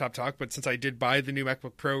into laptop talk, but since I did buy the new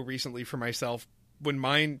MacBook Pro recently for myself, when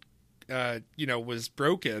mine, was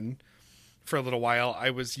broken for a little while,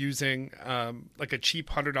 I was using like a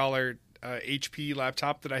cheap $100 HP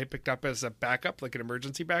laptop that I had picked up as a backup, like an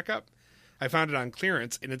emergency backup. I found it on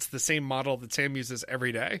clearance, and it's the same model that Sam uses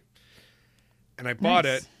every day. And I bought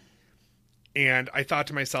it, and I thought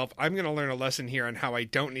to myself, I'm going to learn a lesson here on how I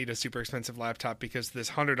don't need a super expensive laptop because this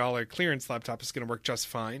 $100 clearance laptop is going to work just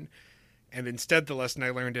fine. And instead, the lesson I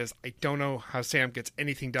learned is I don't know how Sam gets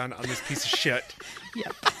anything done on this piece of shit.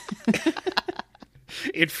 Yep.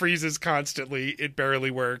 It freezes constantly. It barely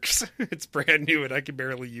works. It's brand new, and I can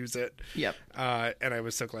barely use it. Yep. And I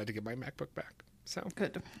was so glad to get my MacBook back. So,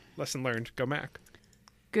 Good. lesson learned. Go Mac.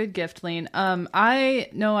 Good gift, Lane. I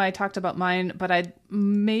know I talked about mine, but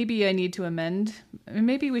maybe I need to amend.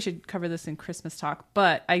 Maybe we should cover this in Christmas talk,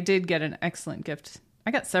 but I did get an excellent gift.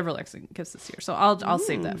 I got several excellent gifts this year, so I'll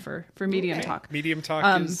save that for medium talk. Medium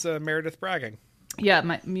talk is Meredith bragging. Yeah,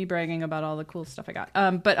 me bragging about all the cool stuff I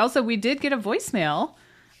got. But also, we did get a voicemail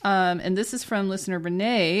And this is from listener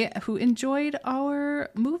Renee, who enjoyed our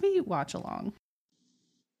movie watch along.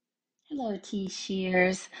 Hello,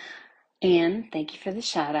 T-Shears. And thank you for the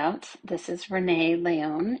shout outs. This is Renee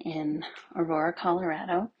Leon in Aurora,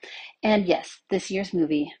 Colorado. And yes, this year's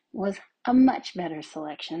movie was a much better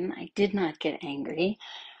selection. I did not get angry.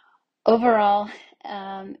 Overall,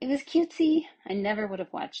 it was cutesy. I never would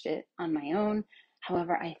have watched it on my own.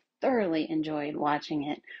 However, I thoroughly enjoyed watching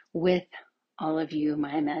it with all of you,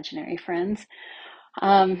 my imaginary friends.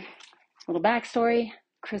 Little backstory,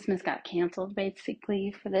 Christmas got canceled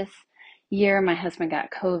basically for this year. My husband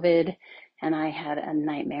got COVID and I had a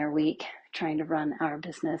nightmare week trying to run our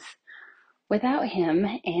business without him.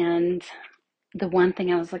 And the one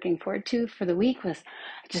thing I was looking forward to for the week was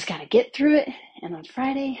I just got to get through it. And on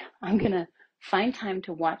Friday, I'm going to find time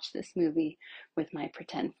to watch this movie with my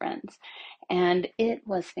pretend friends. And it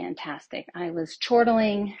was fantastic. I was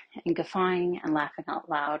chortling and guffawing and laughing out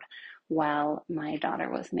loud while my daughter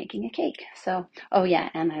was making a cake. So, oh yeah,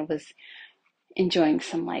 and I was enjoying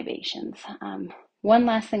some libations. One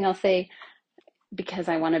last thing I'll say, because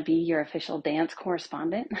I want to be your official dance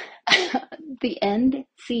correspondent, the end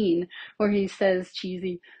scene where he says,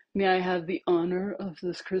 cheesy, may I have the honor of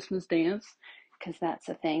this Christmas dance? Because that's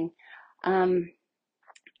a thing.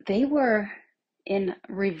 They were in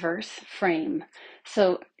reverse frame.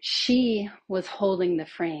 So she was holding the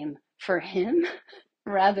frame for him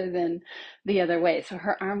rather than the other way. So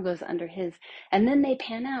her arm goes under his, and then they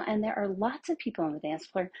pan out and there are lots of people on the dance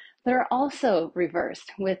floor that are also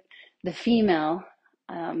reversed, with the female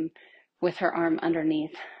with her arm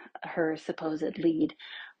underneath her supposed lead,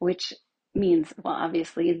 which means, well,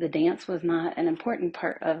 obviously the dance was not an important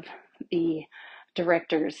part of the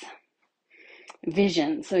director's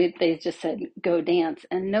vision. So they just said, go dance.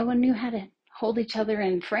 And no one knew how to hold each other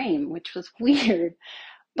in frame, which was weird.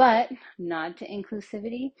 But nod to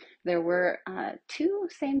inclusivity, there were 2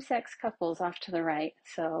 same-sex couples off to the right.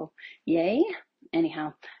 So yay.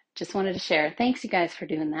 Anyhow, just wanted to share. Thanks, you guys, for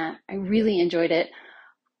doing that. I really enjoyed it.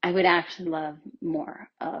 I would actually love more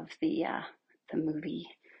of the movie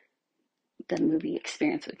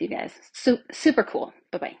experience with you guys. So super cool.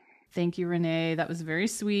 Bye-bye. Thank you, Renee. That was very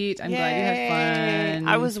sweet. I'm glad you had fun.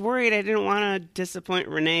 I was worried. I didn't want to disappoint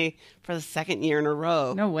Renee for the second year in a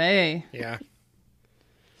row. No way. Yeah.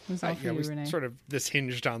 It was all for you, Renee. Sort of this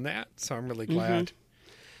hinged on that, so I'm really glad.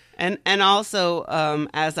 And also,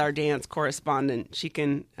 as our dance correspondent, she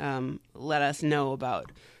can let us know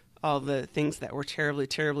about all the things that were terribly,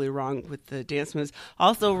 terribly wrong with the dance moves.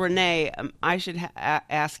 Also, Renee, I should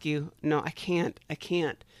ask you. No, I can't.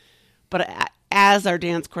 But as our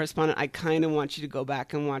dance correspondent, I kind of want you to go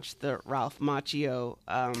back and watch the Ralph Macchio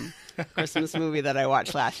Christmas movie that I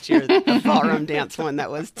watched last year, the ballroom dance one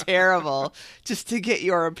that was terrible, just to get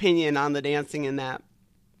your opinion on the dancing in that.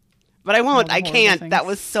 But I won't. I can't. Things. That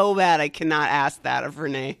was so bad. I cannot ask that of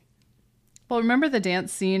Renee. Well, remember the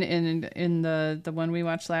dance scene in the one we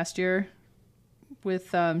watched last year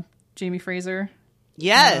with Jamie Fraser?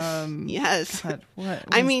 Yes. Yes. God,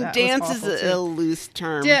 I mean, dance is a loose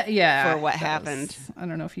term for what happened. I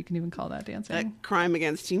don't know if you can even call that dancing. A crime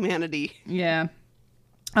against humanity. Yeah.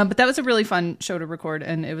 But that was a really fun show to record,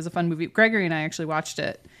 and it was a fun movie. Gregory and I actually watched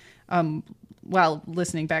it while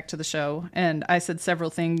listening back to the show, and I said several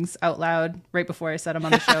things out loud right before I said them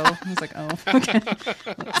on the show. I was like, oh, okay.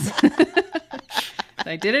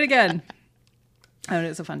 I did it again. And it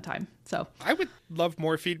was a fun time. So I would love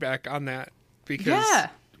more feedback on that, because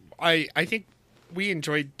I think we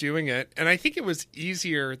enjoyed doing it, and I think it was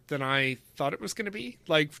easier than I thought it was going to be,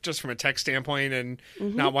 like just from a tech standpoint, and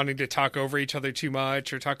not wanting to talk over each other too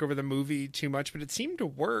much or talk over the movie too much, but it seemed to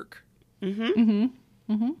work.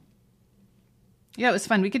 Yeah, it was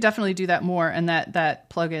fun. We could definitely do that more, and that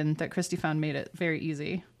plugin that Christy found made it very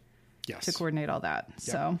easy to coordinate all that. Yep.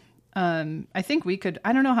 So I think we could,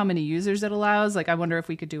 I don't know how many users it allows. Like, I wonder if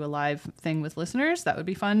we could do a live thing with listeners. That would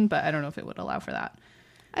be fun, but I don't know if it would allow for that.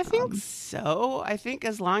 I think so. I think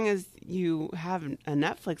as long as you have a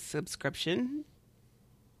Netflix subscription.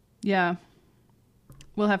 Yeah.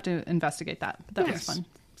 We'll have to investigate that. But that was fun.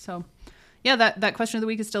 So, yeah, that question of the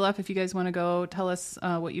week is still up. If you guys want to go tell us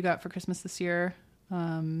what you got for Christmas this year,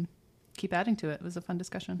 keep adding to it. It was a fun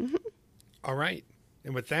discussion. All right.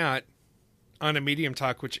 And with that, on a Medium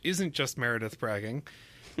Talk, which isn't just Meredith bragging,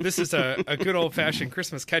 this is a good old-fashioned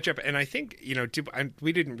Christmas catch-up. And I think,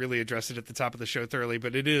 we didn't really address it at the top of the show thoroughly,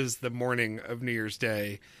 but it is the morning of New Year's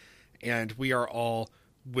Day, and we are all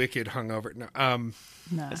wicked hungover.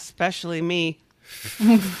 No, especially me.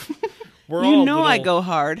 We're all I go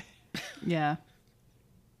hard. Yeah.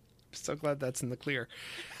 So glad that's in the clear.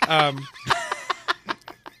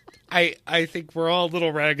 I think we're all a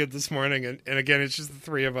little ragged this morning, and again, it's just the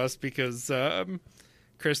three of us because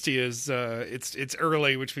Christy is it's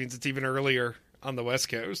early, which means it's even earlier on the West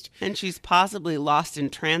Coast, And she's possibly lost in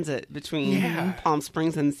transit between Palm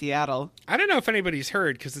Springs and Seattle. I don't know if anybody's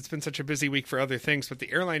heard because it's been such a busy week for other things, but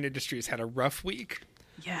the airline industry has had a rough week.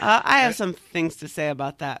 Yeah. I have some things to say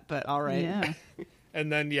about that, but all right. Yeah.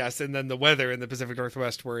 And then the weather in the Pacific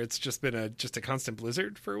Northwest, where it's just been a constant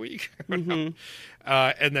blizzard for a week. I don't know.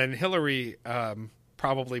 And then Hillary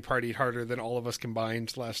probably partied harder than all of us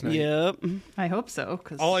combined last night. Yep. I hope so.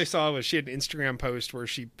 Cause... All I saw was she had an Instagram post where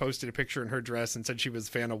she posted a picture in her dress and said she was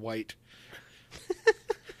Vanna White.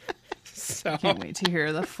 So Can't wait to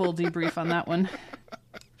hear the full debrief on that one.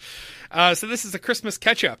 So this is a Christmas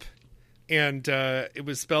catch-up. And it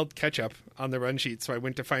was spelled ketchup on the run sheet, so I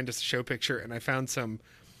went to find us a show picture, and I found some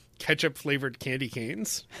ketchup-flavored candy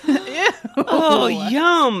canes. Oh,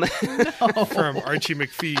 yum. From Archie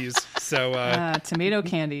McPhee's. So Tomato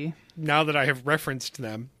candy. now that I have referenced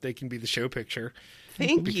them, they can be the show picture.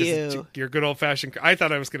 Thank Because you. your good old-fashioned... I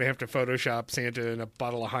thought I was going to have to Photoshop Santa in a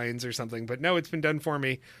bottle of Heinz or something, but no, it's been done for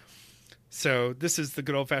me. So this is the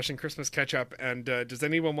good old-fashioned Christmas catch-up, and does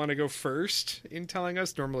anyone want to go first in telling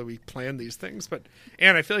us? Normally we plan these things, but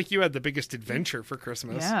Anne, I feel like you had the biggest adventure for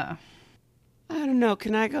Christmas. Yeah. I don't know.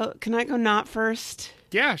 Can I go not first?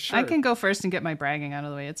 Yeah, sure. I can go first and get my bragging out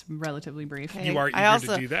of the way. It's relatively brief. Okay. You are eager I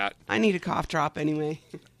also- to do that. I need a cough drop anyway.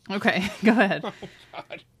 Okay, go ahead.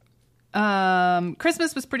 God.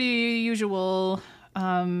 Christmas was pretty usual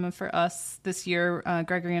for us this year.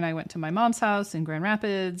 Gregory and I went to my mom's house in Grand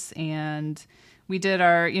Rapids, and we did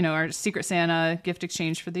our Secret Santa gift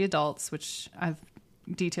exchange for the adults, which I've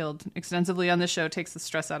detailed extensively on this show. Takes the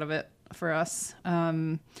stress out of it for us.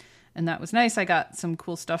 And that was nice. I got some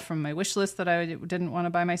cool stuff from my wish list that I didn't want to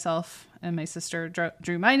buy myself, and my sister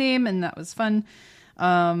drew my name, and that was fun.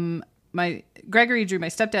 Gregory drew my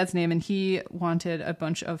stepdad's name, and he wanted a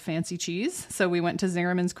bunch of fancy cheese. So we went to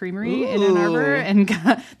Zingerman's Creamery in Ann Arbor, and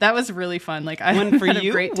that was really fun. Like I One for had a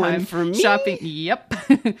you, great one time for me. shopping. Yep.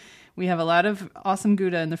 We have a lot of awesome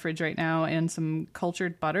Gouda in the fridge right now, and some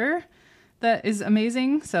cultured butter that is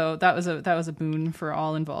amazing. So that was a boon for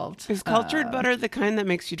all involved. Is cultured butter the kind that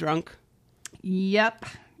makes you drunk? Yep.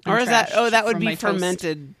 Or And is that, trash that would from be my toast.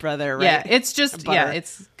 fermented brother, right? Yeah, it's just, Butter.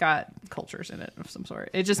 it's got cultures in it of some sort.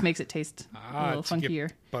 It just makes it taste a little to get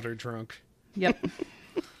funkier. butter drunk. Yep.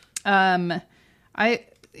 I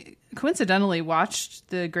coincidentally watched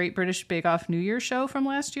the Great British Bake Off New Year show from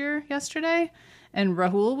last year yesterday, and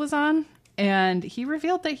Rahul was on, and he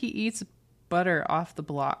revealed that he eats butter off the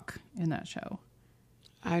block in that show.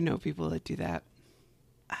 I know people that do that.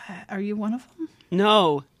 Are you one of them?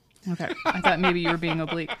 No. Okay. I thought maybe you were being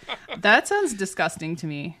oblique. That sounds disgusting to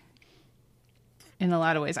me in a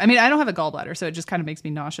lot of ways. I mean, I don't have a gallbladder, so it just kind of makes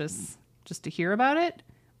me nauseous just to hear about it.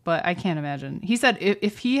 But I can't imagine. He said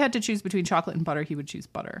if he had to choose between chocolate and butter, he would choose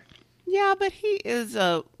butter. Yeah, but he is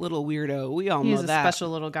a little weirdo. We all know He's a that.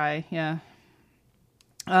 special little guy. Yeah.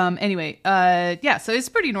 Anyway, so it's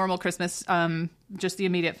pretty normal Christmas. Just the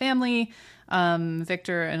immediate family.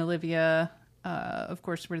 Victor and Olivia, of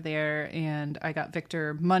course, were there, and I got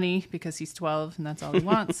Victor money because he's 12 and that's all he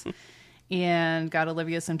wants. And got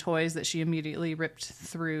Olivia some toys that she immediately ripped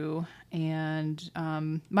through. And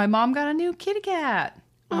my mom got a new kitty cat.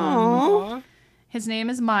 Aww. His name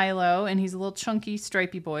is Milo, and he's a little chunky,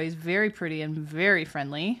 stripy boy. He's very pretty and very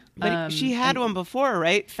friendly. But she had one before,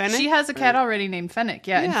 right? Fennec? She has a cat already named Fennec.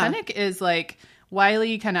 Yeah, and Yeah. Fennec is like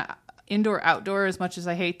wily, kind of indoor outdoor. As much as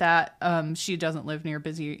I hate that, she doesn't live near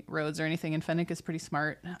busy roads or anything, and Fennec is pretty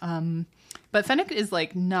smart. But Fennec is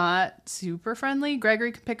like not super friendly.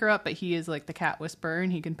 Gregory can pick her up, but he is like the cat whisperer,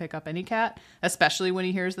 and he can pick up any cat, especially when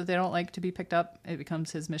he hears that they don't like to be picked up. It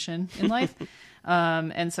becomes his mission in life.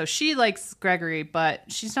 And so she likes Gregory, but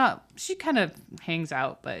she kind of hangs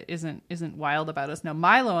out, but isn't wild about us. Now,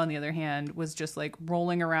 Milo, on the other hand, was just like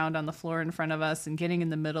rolling around on the floor in front of us and getting in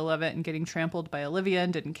the middle of it and getting trampled by Olivia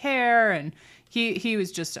and didn't care. And he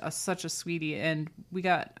was just such a sweetie. And we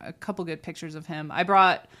got a couple good pictures of him. I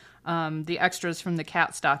brought the extras from the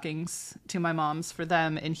cat stockings to my mom's for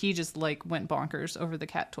them, and he just like went bonkers over the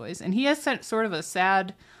cat toys. And he has sort of a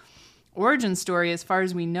sad origin story. As far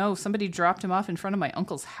as we know, somebody dropped him off in front of my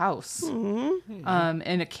uncle's house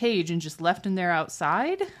in a cage and just left him there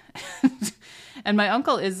outside. And my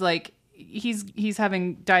uncle is like, he's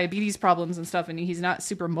having diabetes problems and stuff, and he's not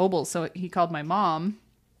super mobile, so he called my mom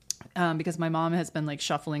because my mom has been like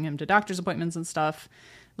shuffling him to doctor's appointments and stuff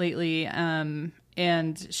lately.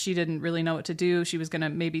 and she didn't really know what to do. She was going to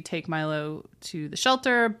maybe take Milo to the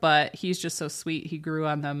shelter, but he's just so sweet. He grew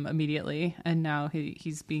on them immediately. And now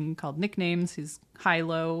he's being called nicknames. He's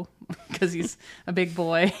Hilo because he's a big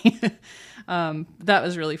boy. That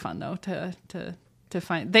was really fun though, to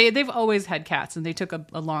find. They've always had cats, and they took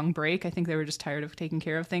a long break. I think they were just tired of taking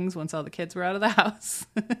care of things once all the kids were out of the house.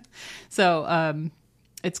 So,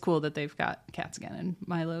 it's cool that they've got cats again, and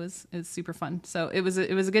Milo is super fun. So it was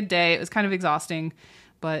a good day. It was kind of exhausting,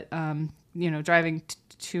 but driving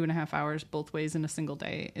 2.5 hours both ways in a single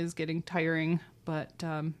day is getting tiring. But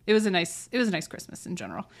it was a nice Christmas in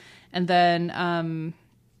general. And then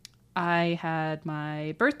I had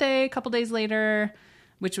my birthday a couple days later,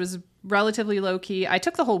 which was relatively low key. I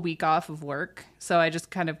took the whole week off of work, so I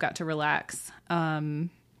just kind of got to relax.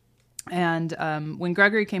 And when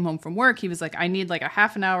Gregory came home from work, he was like, I need like a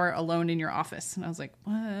half an hour alone in your office. And I was like,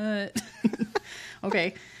 what?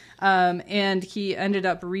 Okay. And he ended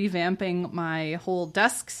up revamping my whole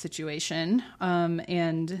desk situation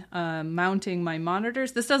and mounting my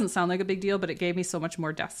monitors. This doesn't sound like a big deal, but it gave me so much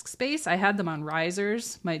more desk space. I had them on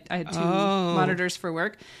risers. I had 2 monitors for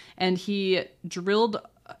work. And he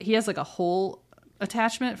has like a hole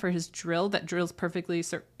attachment for his drill that drills perfectly,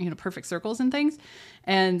 perfect circles and things.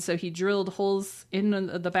 And so he drilled holes in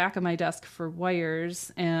the back of my desk for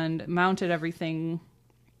wires and mounted everything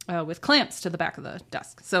with clamps to the back of the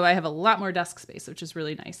desk. So I have a lot more desk space, which is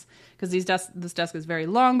really nice because this desk is very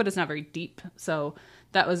long, but it's not very deep. So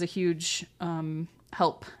that was a huge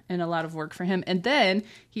help and a lot of work for him. And then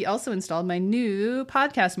he also installed my new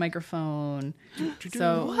podcast microphone.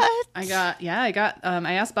 So what?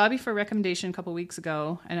 I asked Bobby for a recommendation a couple weeks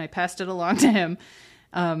ago, and I passed it along to him.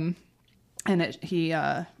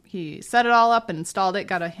 He set it all up and installed it,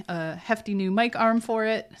 got a hefty new mic arm for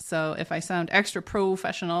it. So if I sound extra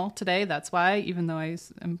professional today, that's why, even though I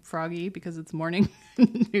am froggy because it's morning,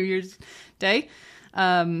 New Year's Day.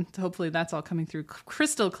 So hopefully that's all coming through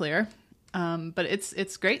crystal clear. But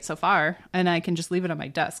it's great so far, and I can just leave it on my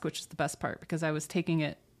desk, which is the best part because I was taking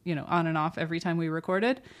it, on and off every time we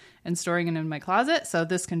recorded and storing it in my closet. So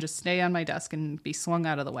this can just stay on my desk and be swung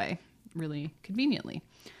out of the way really conveniently.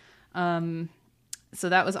 So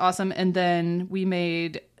that was awesome. And then we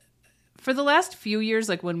made, for the last few years,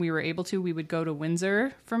 like when we were able to, we would go to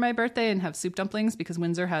Windsor for my birthday and have soup dumplings because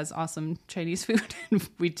Windsor has awesome Chinese food and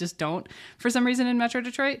we just don't for some reason in Metro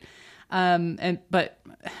Detroit. But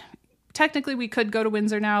technically we could go to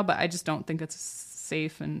Windsor now, but I just don't think it's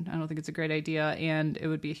safe and I don't think it's a great idea and it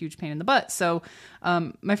would be a huge pain in the butt. So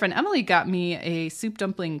my friend Emily got me a soup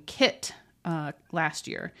dumpling kit last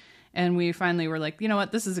year. And we finally were like, you know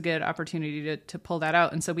what, this is a good opportunity to pull that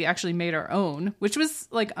out. And so we actually made our own, which was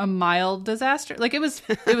like a mild disaster. Like it was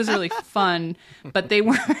really fun, but they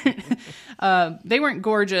weren't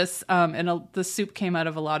gorgeous. And the soup came out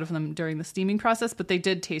of a lot of them during the steaming process, but they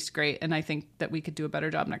did taste great. And I think that we could do a better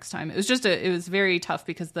job next time. It was just it was very tough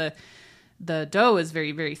because the dough is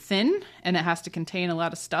very, very thin and it has to contain a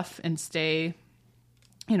lot of stuff and stay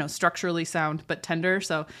structurally sound but tender.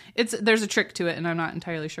 So there's a trick to it, and I'm not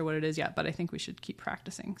entirely sure what it is yet, but I think we should keep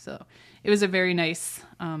practicing. So it was a very nice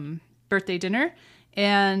birthday dinner.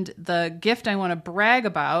 And the gift I want to brag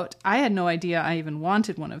about, I had no idea I even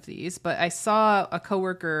wanted one of these, but I saw a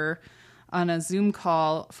coworker on a Zoom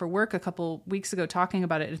call for work a couple weeks ago talking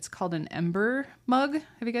about it. It's called an Ember mug.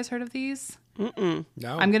 Have you guys heard of these? Mm-mm.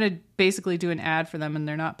 No. I'm going to basically do an ad for them and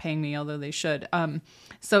they're not paying me, although they should.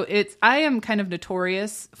 So I am kind of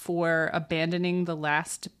notorious for abandoning the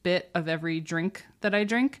last bit of every drink that I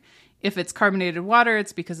drink. If it's carbonated water,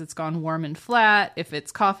 it's because it's gone warm and flat. If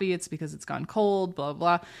it's coffee, it's because it's gone cold, blah,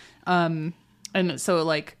 blah, blah. And so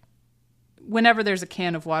like whenever there's a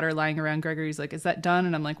can of water lying around, Gregory's like, is that done?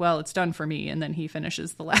 And I'm like, well, it's done for me. And then he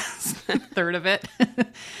finishes the last third of it.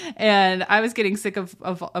 And I was getting sick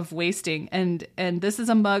of wasting. And this is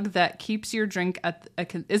a mug that keeps your drink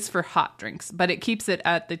it's for hot drinks, but it keeps it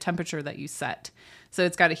at the temperature that you set. So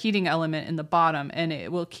it's got a heating element in the bottom and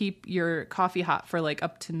it will keep your coffee hot for like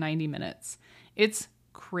up to 90 minutes. It's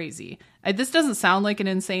crazy. This doesn't sound like an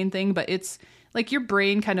insane thing, but it's like your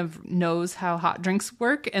brain kind of knows how hot drinks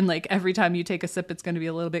work. And like every time you take a sip, it's going to be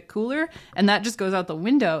a little bit cooler. And that just goes out the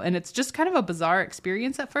window. And it's just kind of a bizarre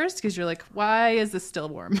experience at first because you're like, why is this still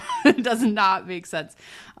warm? It does not make sense.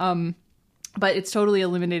 But it's totally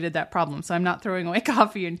eliminated that problem. So I'm not throwing away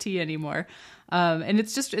coffee and tea anymore. And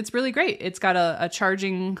it's really great. It's got a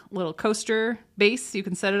charging little coaster base you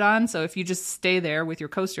can set it on. So if you just stay there with your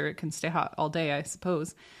coaster, it can stay hot all day, I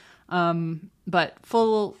suppose. But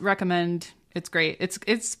full recommend. It's great.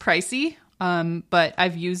 It's pricey, but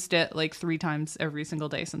I've used it like 3 times every single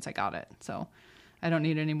day since I got it. So I don't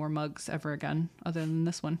need any more mugs ever again other than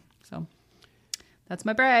this one. So that's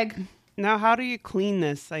my brag. Now, how do you clean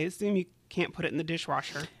this? I assume you can't put it in the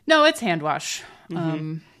dishwasher. No, it's hand wash.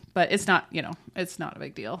 But it's not, it's not a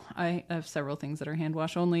big deal. I have several things that are hand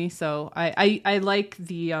wash only. So I like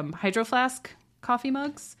the Hydro Flask coffee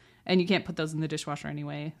mugs, and you can't put those in the dishwasher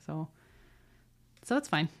anyway. So it's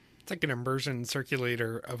fine. It's like an immersion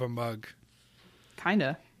circulator of a mug. Kind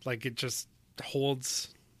of. Like it just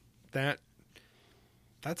holds that.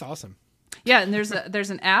 That's awesome. Yeah, and there's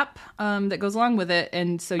an app that goes along with it,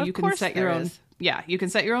 and so you can set your own. Is. Yeah, you can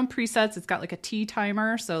set your own presets. It's got like a tea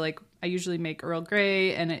timer. So like I usually make Earl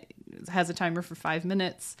Grey, and it has a timer for 5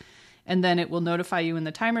 minutes, and then it will notify you when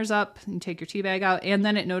the timer's up and take your tea bag out, and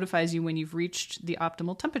then it notifies you when you've reached the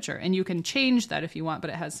optimal temperature, and you can change that if you want, but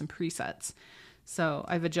it has some presets. So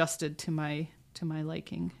I've adjusted to my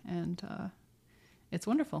liking, and it's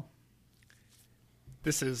wonderful.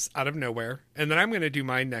 This is out of nowhere. And then I'm going to do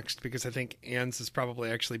mine next because I think Anne's is probably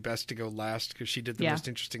actually best to go last because she did the most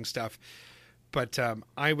interesting stuff. But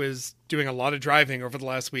I was doing a lot of driving over the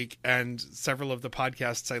last week, and several of the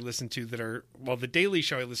podcasts I listened to the Daily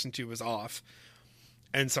Show I listened to was off.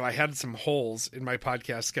 And so I had some holes in my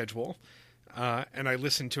podcast schedule. And I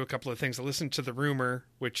listened to a couple of things. I listened to The Rumor,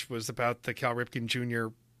 which was about the Cal Ripken Jr.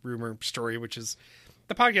 rumor story, which is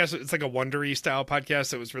the podcast. It's like a Wondery style podcast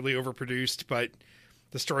that was really overproduced, but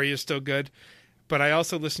the story is still good. But I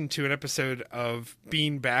also listened to an episode of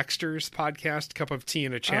Bean Baxter's podcast, Cup of Tea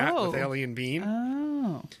and a Chat with Allie and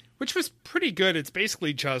Bean, which was pretty good. It's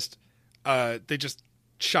basically just they just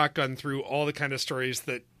shotgun through all the kind of stories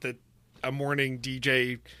that a morning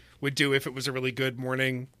DJ would do if it was a really good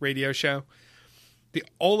morning radio show.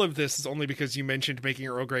 All of this is only because you mentioned making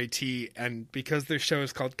Earl Grey tea, and because their show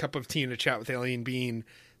is called Cup of Tea and a Chat with Allie and Bean,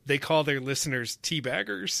 they call their listeners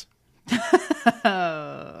teabaggers.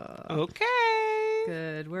 Okay.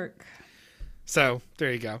 Good work. So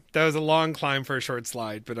there you go. That was a long climb for a short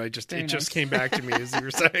slide, but it Very just nice. came back to me as you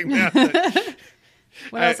were saying that.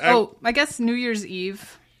 What else? I guess New Year's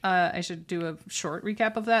Eve. I should do a short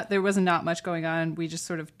recap of that. There was not much going on. We just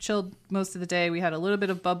sort of chilled most of the day. We had a little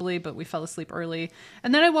bit of bubbly, but we fell asleep early.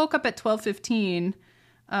 And then I woke up at 12:15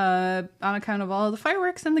 on account of all the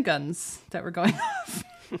fireworks and the guns that were going off.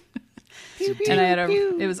 Pew, pew, And I had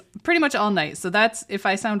pew. it was pretty much all night. So that's, if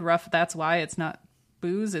I sound rough, that's why. It's not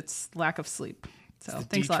booze, it's lack of sleep. So The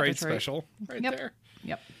thanks a lot, Detroit Detroit. special right Yep. there.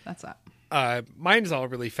 Yep, that's that. Mine's all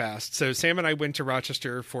really fast. So Sam and I went to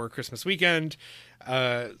Rochester for Christmas weekend,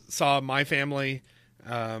 saw my family,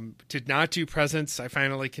 did not do presents. I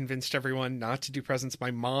finally convinced everyone not to do presents. My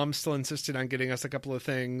mom still insisted on getting us a couple of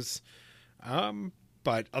things.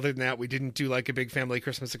 But other than that, we didn't do like a big family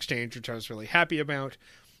Christmas exchange, which I was really happy about.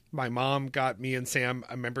 My mom got me and Sam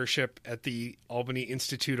a membership at the Albany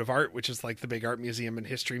Institute of Art, which is like the big art museum and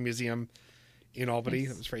history museum in Albany.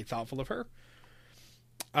 That was very thoughtful of her.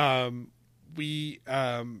 We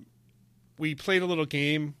played a little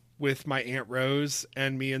game with my Aunt Rose,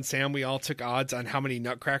 and me and Sam, we all took odds on how many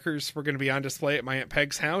nutcrackers were going to be on display at my Aunt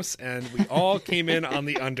Peg's house, and we all came in on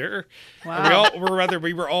the under. Wow.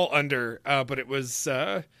 We were all under, but it was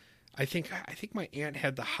I think my aunt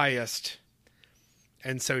had the highest,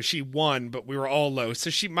 and so she won, but we were all low. So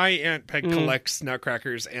my Aunt Peg collects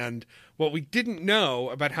nutcrackers, and what we didn't know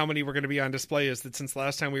about how many were going to be on display is that since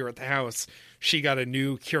last time we were at the house, she got a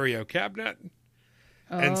new curio cabinet.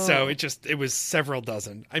 And so it was several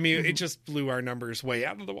dozen. I mean, it just blew our numbers way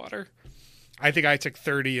out of the water. I think I took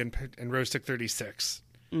 30 and Rose took 36.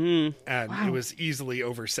 And it was easily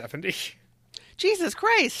over 70. Jesus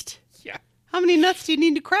Christ. Yeah. How many nuts do you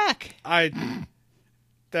need to crack?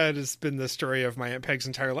 That has been the story of my Aunt Peg's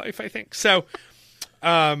entire life, I think. So,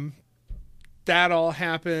 that all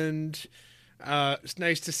happened. It's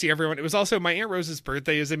nice to see everyone. It was also my Aunt Rose's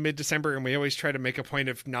birthday is in mid-December, and we always try to make a point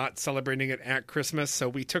of not celebrating it at Christmas. So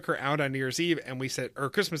we took her out on New Year's Eve, and we said, or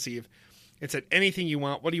Christmas Eve, and said, anything you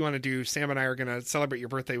want. What do you want to do? Sam and I are going to celebrate your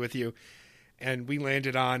birthday with you. And we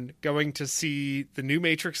landed on going to see the new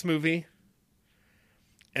Matrix movie,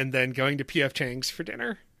 and then going to P.F. Chang's for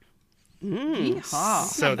dinner. Yeehaw.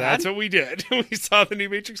 So that's what we did. We saw the new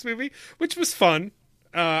Matrix movie, which was fun.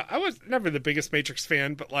 I was never the biggest Matrix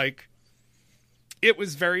fan, but like, it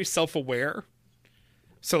was very self-aware.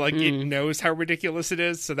 So like, it knows how ridiculous it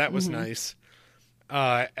is. So that was nice.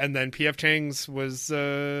 And then P.F. Chang's was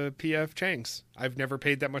P.F. Chang's. I've never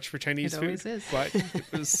paid that much for Chinese food. Always is. But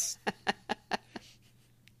it was,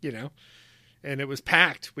 and it was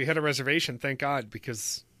packed. We had a reservation, thank God,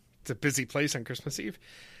 because it's a busy place on Christmas Eve.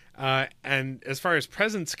 And as far as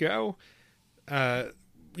presents go,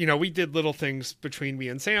 we did little things between me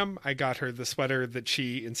and Sam. I got her the sweater that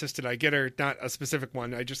she insisted I get her, not a specific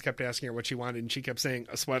one. I just kept asking her what she wanted, and she kept saying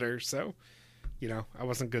a sweater. So, I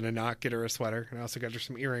wasn't going to not get her a sweater. And I also got her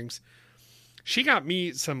some earrings. She got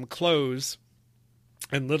me some clothes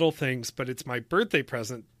and little things, but it's my birthday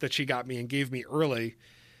present that she got me and gave me early.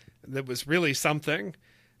 That was really something.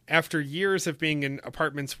 After years of being in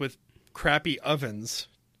apartments with crappy ovens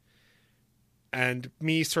and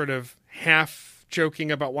me sort of half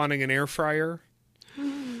joking about wanting an air fryer,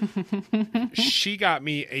 she got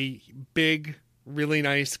me a big, really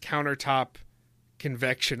nice countertop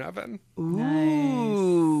convection oven.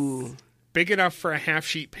 Ooh. Big enough for a half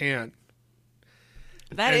sheet pan.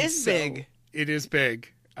 That is big. It is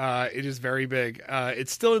big. It is very big.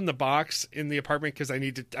 It's still in the box in the apartment because I'm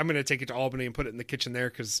going to take it to Albany and put it in the kitchen there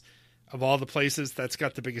because of all the places, that's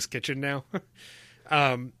got the biggest kitchen now.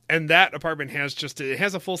 And that apartment has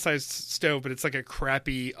a full-size stove, but it's like a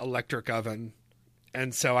crappy electric oven.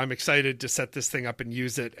 And so I'm excited to set this thing up and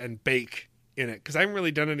use it and bake in it because I haven't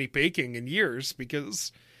really done any baking in years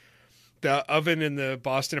because the oven in the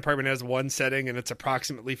Boston apartment has one setting and it's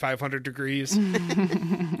approximately 500 degrees.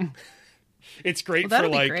 It's great for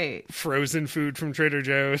like frozen food from Trader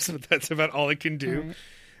Joe's, but that's about all it can do.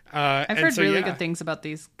 Right. I've heard really good things about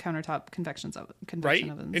these countertop convection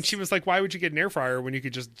ovens. And she was like, why would you get an air fryer when you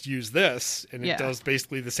could just use this? And it does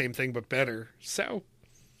basically the same thing, but better. So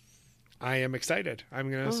I am excited.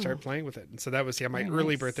 I'm going to start playing with it. And so that was my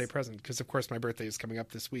early birthday present. Because of course my birthday is coming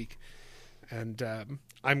up this week. And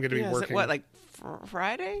I'm going to be working. What, like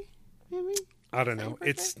Friday? Maybe? I don't know.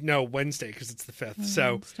 It's Wednesday because it's the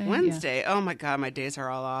 5th. Wednesday. Yeah. Oh my God, my days are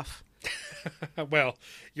all off. Well,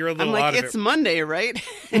 you're a little. I'm like, out of it's Monday, right?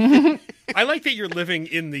 I like that you're living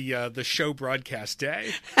in the show broadcast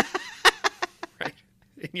day. Right?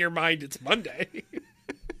 In your mind, it's Monday.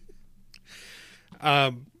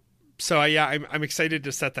 So I'm excited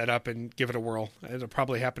to set that up and give it a whirl. It'll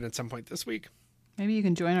probably happen at some point this week. Maybe you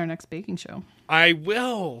can join our next baking show. I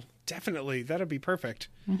will. Definitely. That'll be perfect.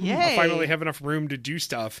 Yay. I'll finally have enough room to do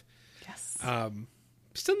stuff. Yes.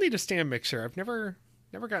 Still need a stand mixer. I've never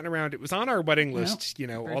gotten around. It was on our wedding list,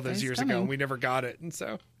 all those years ago, and we never got it. And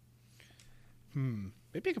so,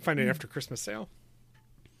 maybe I can find it after Christmas sale.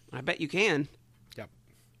 I bet you can. Yep.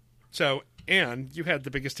 So, Anne, you had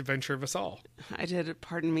the biggest adventure of us all. I did.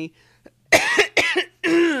 Pardon me.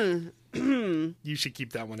 You should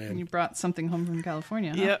keep that one in. You brought something home from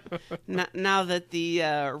California, huh? Yep. Now that the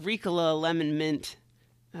Ricola Lemon Mint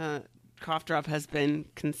cough drop has been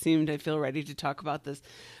consumed, I feel ready to talk about this.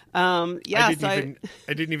 I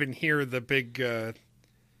didn't even hear the big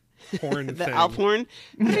horn the thing. The Alp horn.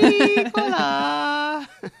 Ricola!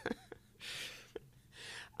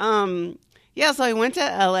 So I went to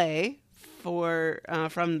LA for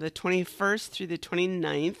from the 21st through the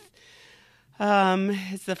 29th.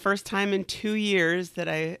 It's the first time in 2 years that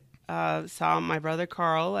I saw my brother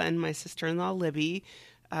Carl and my sister-in-law Libby.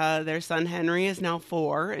 Their son Henry is now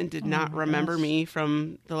 4 and did not remember me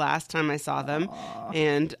from the last time I saw them.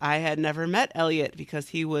 And I had never met Elliot because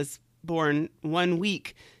he was born 1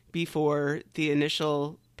 week before the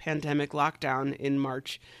initial pandemic lockdown in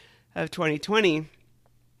March of 2020.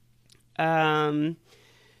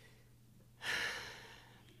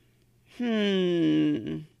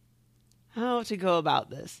 How to go about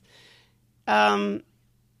this?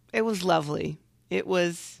 It was lovely. It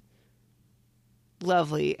was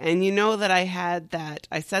lovely. And you know that I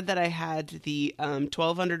said that I had the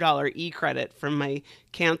 $1,200 e-credit from my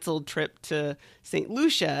canceled trip to St.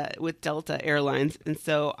 Lucia with Delta Airlines. And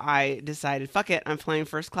so I decided, fuck it, I'm flying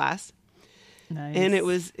first class. Nice. And it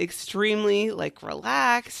was extremely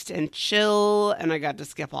relaxed and chill, and I got to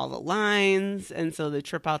skip all the lines. And so the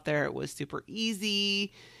trip out there was super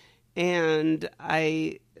easy. And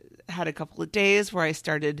I had a couple of days where I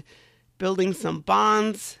started building some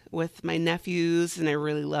bonds with my nephews, and I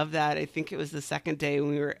really loved that. I think it was the second day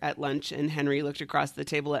when we were at lunch, and Henry looked across the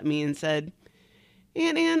table at me and said,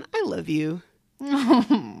 Anne, I love you.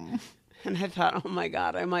 And I thought, oh my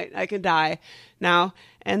God, I could die now.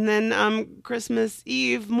 And then Christmas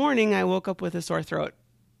Eve morning, I woke up with a sore throat.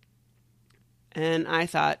 And I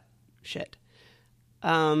thought, shit.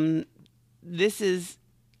 This is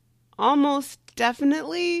almost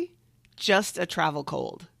definitely just a travel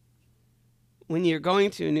cold. When you're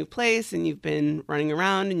going to a new place and you've been running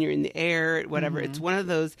around and you're in the air, whatever, It's one of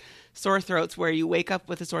those sore throats where you wake up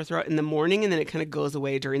with a sore throat in the morning and then it kind of goes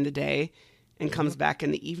away during the day and comes back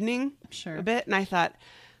in the evening a bit. And I thought,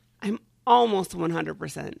 I'm almost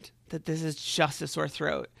 100% that this is just a sore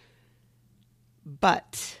throat.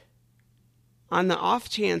 But on the off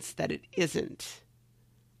chance that it isn't,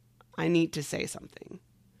 I need to say something.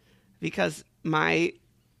 because I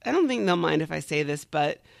don't think they'll mind if I say this,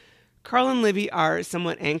 but Carl and Libby are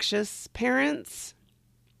somewhat anxious parents,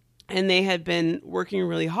 and they had been working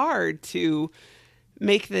really hard to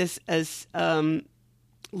make this as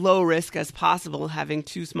low risk as possible, having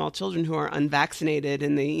 2 small children who are unvaccinated,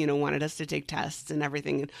 and they, wanted us to take tests and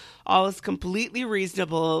everything. And all is completely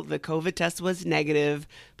reasonable. The COVID test was negative,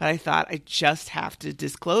 but I thought I just have to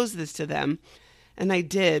disclose this to them. And I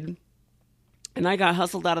did. And I got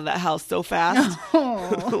hustled out of that house so fast.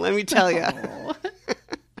 Oh. Let me tell you.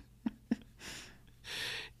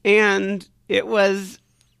 And it was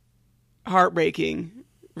heartbreaking.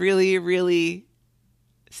 Really, really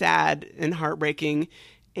sad and heartbreaking.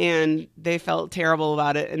 And they felt terrible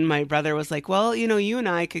about it. And my brother was like, well, you and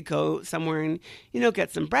I could go somewhere and,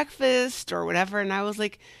 get some breakfast or whatever. And I was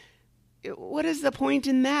like, what is the point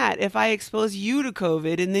in that? If I expose you to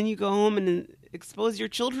COVID and then you go home and expose your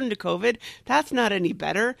children to COVID, that's not any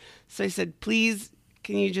better. So I said, please,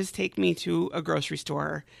 can you just take me to a grocery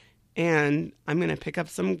store? And I'm going to pick up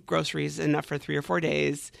some groceries, enough for 3 or 4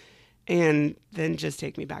 days, and then just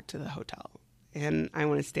take me back to the hotel. And I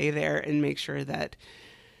want to stay there and make sure that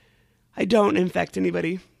I don't infect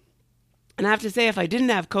anybody. And I have to say, if I didn't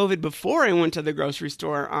have COVID before I went to the grocery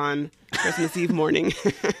store on Christmas Eve morning,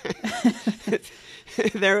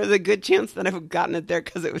 there was a good chance that I would have gotten it there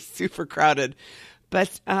because it was super crowded.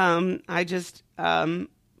 But I just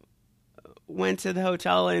went to the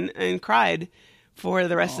hotel and cried for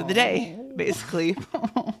the rest of the day, basically.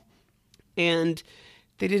 And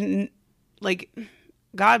they didn't,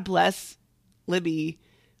 God bless Libby,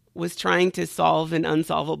 was trying to solve an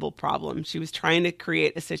unsolvable problem. She was trying to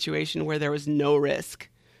create a situation where there was no risk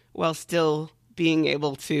while still being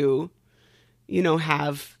able to,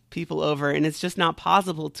 have people over. And it's just not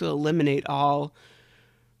possible to eliminate all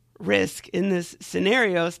risk in this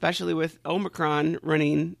scenario, especially with Omicron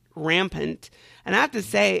running rampant. And I have to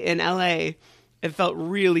say, in LA, it felt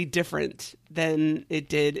really different than it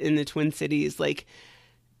did in the Twin Cities.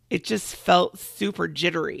 It just felt super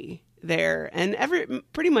jittery there. And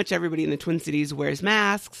pretty much everybody in the Twin Cities wears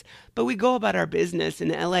masks, but we go about our business. In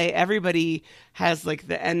LA, everybody has the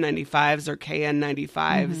N95s or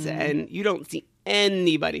KN95s, and you don't see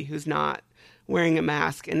anybody who's not wearing a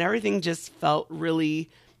mask. And everything just felt really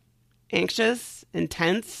anxious and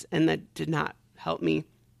tense, and that did not help me.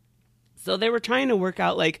 So they were trying to work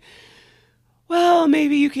out well,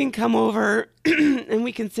 maybe you can come over and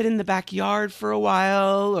we can sit in the backyard for a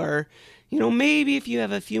while, or maybe if you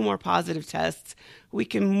have a few more positive tests, we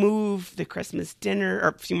can move the Christmas dinner, or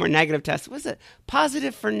a few more negative tests. Was it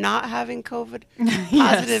positive for not having COVID?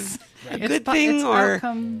 Positive, a good thing, or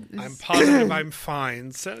I'm positive I'm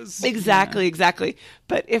fine, says. Exactly.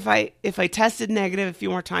 But if I tested negative a few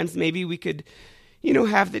more times, maybe we could,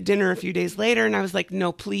 have the dinner a few days later. And I was like,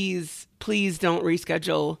 no, please don't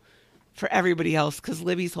reschedule for everybody else, because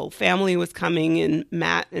Libby's whole family was coming, and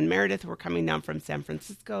Matt and Meredith were coming down from San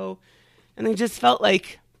Francisco. And I just felt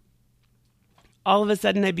like all of a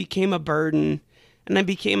sudden I became a burden, and I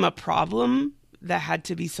became a problem that had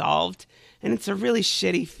to be solved. And it's a really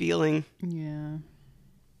shitty feeling. Yeah.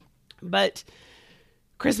 But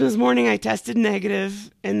Christmas morning I tested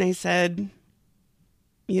negative, and they said,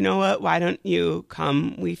 you know what, why don't you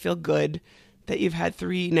come? We feel good that you've had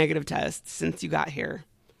 3 negative tests since you got here.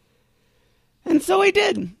 And so I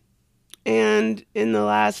did. And in the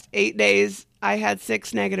last 8 days, I had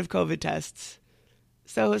 6 negative COVID tests.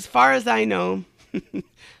 So as far as I know,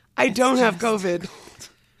 I don't have COVID.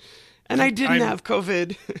 And I didn't have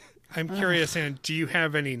COVID. I'm curious, Ann, do you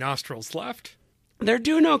have any nostrils left? They're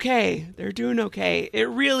doing okay. It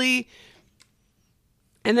really,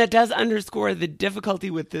 and that does underscore the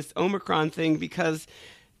difficulty with this Omicron thing, because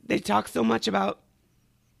they talk so much about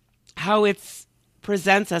how it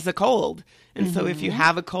presents as a cold. And so if you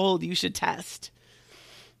have a cold, you should test.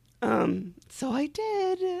 So I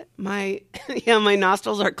did. My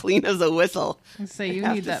nostrils are clean as a whistle. So you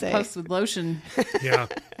need that post with lotion. Yeah.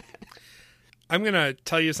 I'm going to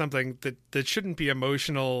tell you something that shouldn't be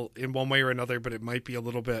emotional in one way or another, but it might be a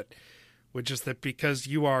little bit, which is that because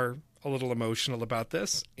you are a little emotional about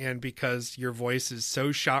this, and because your voice is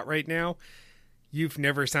so shot right now, you've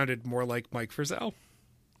never sounded more like Mike Frizzell.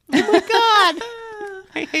 Oh my God.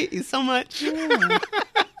 I hate you so much. Yeah.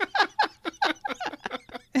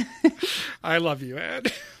 I love you,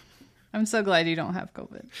 Ed. I'm so glad you don't have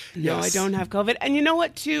COVID. No, Yes. I don't have COVID. And you know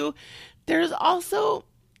what, too? There's also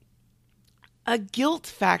a guilt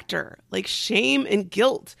factor, shame and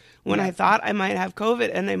guilt, when I thought I might have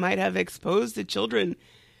COVID and I might have exposed the children.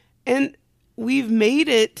 And we've made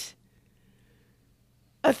it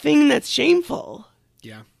a thing that's shameful.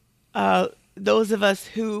 Yeah. Those of us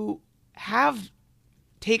who have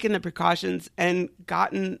taken the precautions and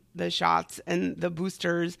gotten the shots and the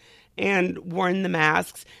boosters and worn the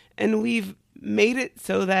masks. And we've made it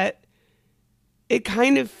so that it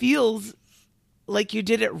kind of feels like you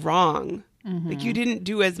did it wrong. Like you didn't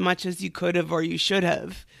do as much as you could have or you should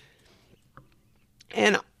have.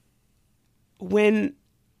 And when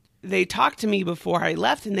they talked to me before I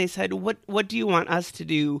left and they said, what do you want us to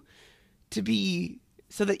do to be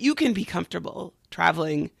so that you can be comfortable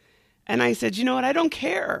traveling? And I said, you know what? I don't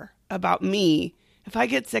care about me. If I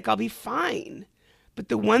get sick, I'll be fine. But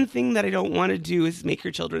the one thing that I don't want to do is make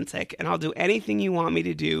your children sick. And I'll do anything you want me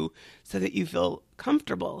to do so that you feel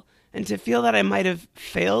comfortable. And to feel that I might have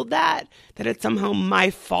failed that it's somehow my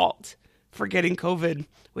fault for getting COVID,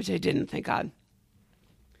 which I didn't, thank God.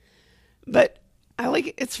 But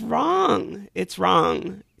it's wrong. It's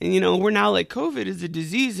wrong. And, we're now like, COVID is a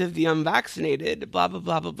disease of the unvaccinated, blah, blah,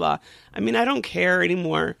 blah, blah, blah. I mean, I don't care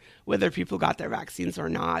anymore whether people got their vaccines or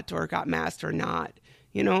not, or got masked or not.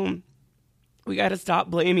 We got to stop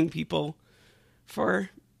blaming people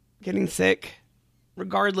for getting sick,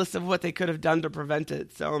 regardless of what they could have done to prevent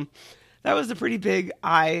it. So that was a pretty big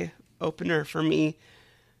eye opener for me.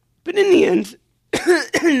 But in the end,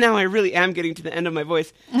 now I really am getting to the end of my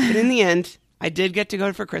voice. But in the end, I did get to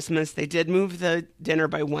go for Christmas. They did move the dinner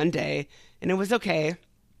by one day, and it was okay.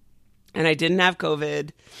 And I didn't have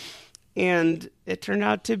COVID. And it turned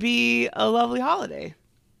out to be a lovely holiday.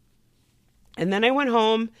 And then I went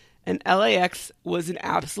home, and LAX was an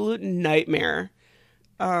absolute nightmare.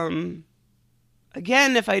 Again,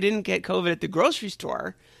 if I didn't get COVID at the grocery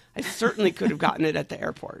store, I certainly could have gotten it at the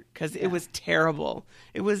airport because it was terrible.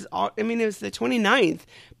 It was the 29th,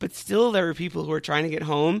 but still there were people who were trying to get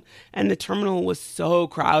home, and the terminal was so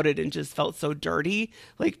crowded and just felt so dirty.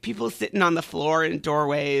 Like people sitting on the floor in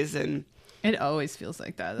doorways, and it always feels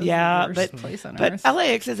like that. That's the worst place on but earth.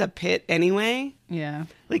 LAX is a pit anyway. Yeah.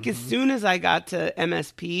 Like as soon as I got to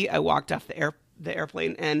MSP, I walked off the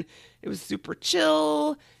airplane, and it was super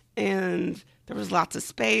chill, and there was lots of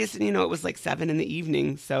space, and it was like 7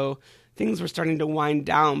 p.m, so things were starting to wind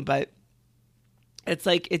down. But it's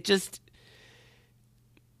like it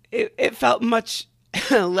felt much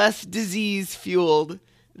less disease fueled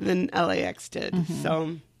than LAX did.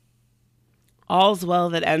 So all's well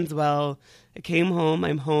that ends well. I came home.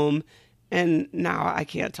 I'm home, and now I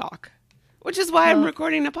can't talk, which is why I'm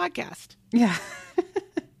recording a podcast. Yeah.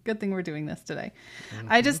 Good thing we're doing this today.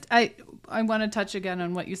 I want to touch again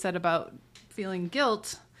on what you said about feeling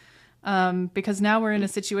guilt, because now we're in a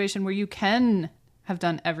situation where you can have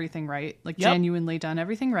done everything right, like genuinely done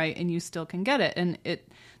everything right, and you still can get it. And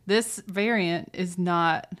this variant is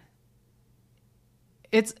not.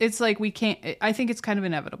 It's like we can't. I think it's kind of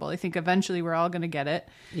inevitable. I think eventually we're all going to get it.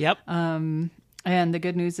 Yep. And the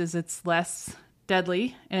good news is it's less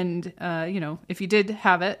deadly. And if you did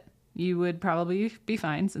have it, you would probably be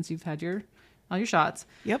fine since you've had all your shots.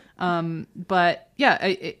 Yep. But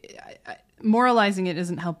yeah, moralizing it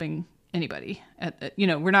isn't helping anybody.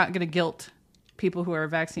 We're not going to guilt people who are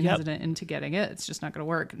vaccine hesitant into getting it. It's just not going to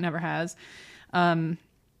work. It never has. And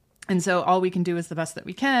so all we can do is the best that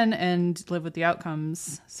we can and live with the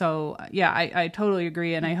outcomes. So yeah, I totally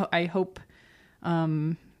agree. And I hope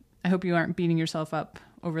you aren't beating yourself up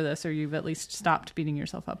over this, or you've at least stopped beating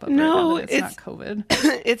yourself up over it. It's not COVID.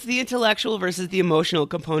 It's the intellectual versus the emotional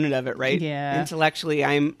component of it, right? Yeah. Intellectually,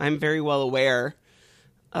 I'm very well aware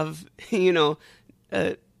of,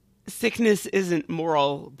 sickness isn't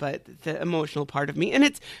moral, but the emotional part of me. And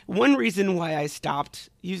it's one reason why I stopped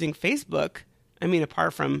using Facebook. I mean,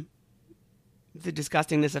 apart from the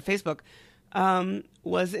disgustingness of Facebook,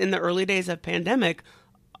 was in the early days of pandemic,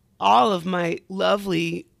 all of my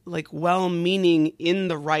lovely, well-meaning, in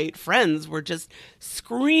the right friends were just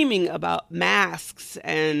screaming about masks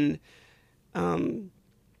and,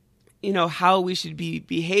 how we should be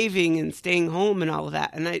behaving and staying home and all of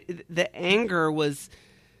that. And the anger was,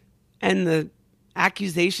 and the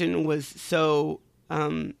accusation was so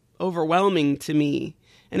overwhelming to me.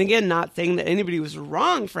 And again, not saying that anybody was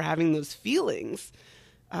wrong for having those feelings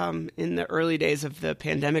in the early days of the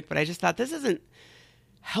pandemic, but I just thought this isn't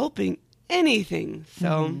helping anything.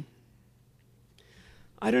 So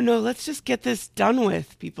I don't know. Let's just get this done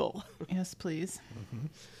with, people. Yes, please.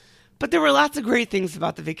 But there were lots of great things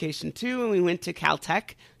about the vacation too. And we went to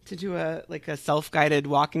Caltech to do a self-guided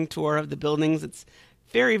walking tour of the buildings. It's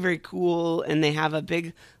very, very cool. And they have a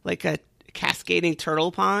big, a cascading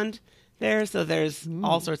turtle pond there. So there's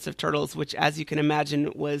all sorts of turtles, which, as you can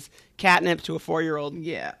imagine, was catnip to a 4-year-old.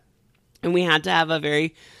 Yeah. And we had to have a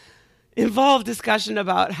very involved discussion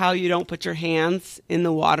about how you don't put your hands in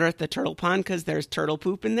the water at the turtle pond because there's turtle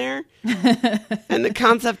poop in there. And the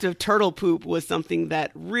concept of turtle poop was something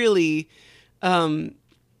that really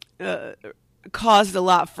caused a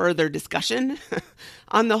lot further discussion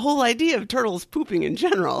on the whole idea of turtles pooping in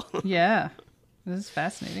general. Yeah. This is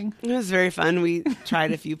fascinating. It was very fun. We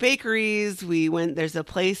tried a few bakeries. There's a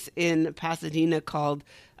place in Pasadena called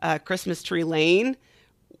Christmas Tree Lane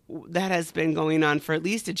that has been going on for at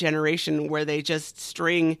least a generation, where they just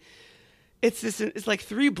string, it's like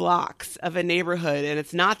 3 blocks of a neighborhood, and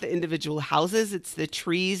it's not the individual houses, it's the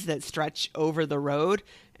trees that stretch over the road,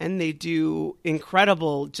 and they do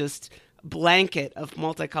incredible just blanket of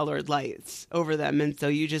multicolored lights over them. And so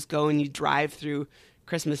you just go and you drive through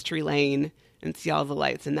Christmas Tree Lane and see all the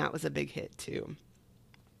lights, and that was a big hit too.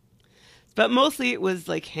 But mostly it was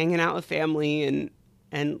like hanging out with family,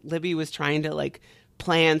 and Libby was trying to like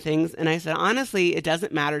plan things, and I said, honestly, it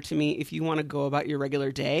doesn't matter to me if you want to go about your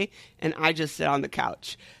regular day and I just sit on the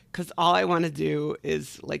couch, because all I want to do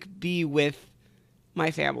is like be with my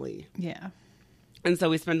family. Yeah. And so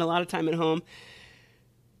we spend a lot of time at home,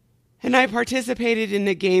 and I participated in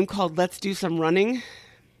a game called Let's Do Some Running,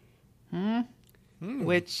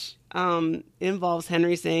 which involves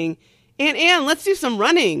Henry saying, Ann, let's do some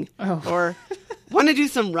running. Oh. Or, want to do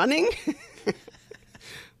some running?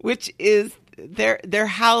 Which is, their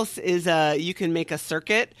house is, you can make a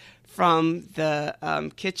circuit from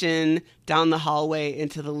the kitchen down the hallway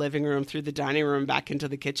into the living room, through the dining room, back into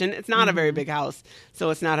the kitchen. It's not a very big house, so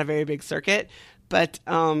it's not a very big circuit. But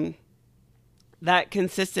that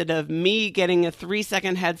consisted of me getting a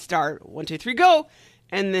 3-second head start. 1, 2, 3, go!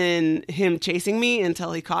 And then him chasing me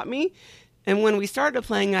until he caught me. And when we started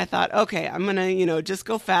playing, I thought, okay, I'm going to, just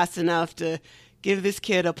go fast enough to give this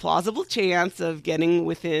kid a plausible chance of getting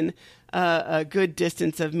within a good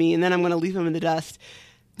distance of me. And then I'm going to leave him in the dust.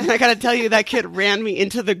 And I got to tell you, that kid ran me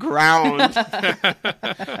into the ground.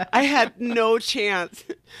 I had no chance.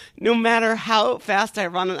 No matter how fast I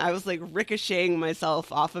run, I was like ricocheting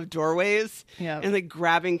myself off of doorways and like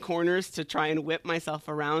grabbing corners to try and whip myself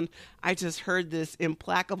around. I just heard this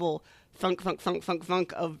implacable thunk, thunk, thunk, thunk,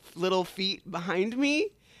 thunk of little feet behind me.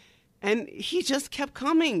 And he just kept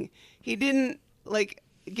coming. He didn't like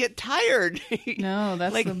get tired. No,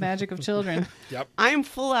 that's like, the magic of children. Yep. I'm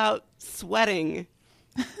full out sweating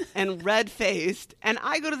and red-faced, and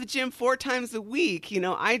I go to the gym 4 times a week.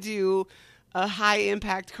 I do a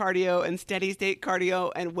high-impact cardio and steady-state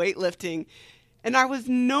cardio and weightlifting, and I was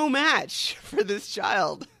no match for this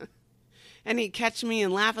child. And he'd catch me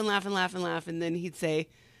and laugh and laugh and laugh and laugh, and then he'd say,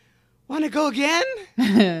 "Want to go again?"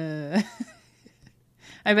 I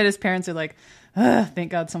bet his parents are like,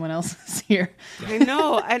 thank God someone else is here. I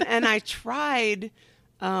know, and I tried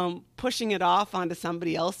pushing it off onto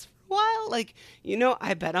somebody else for a while. Like,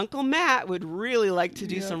 I bet Uncle Matt would really like to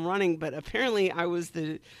do some running, but apparently I was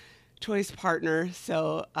the choice partner,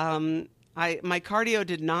 so my cardio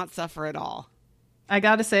did not suffer at all. I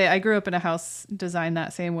gotta say, I grew up in a house designed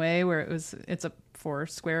that same way, where it's a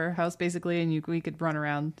 4-square house basically, and we could run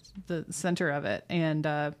around the center of it, and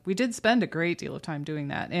we did spend a great deal of time doing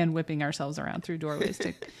that and whipping ourselves around through doorways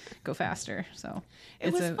to go faster. So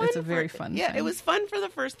it's a very fun. Yeah, thing. it was fun for the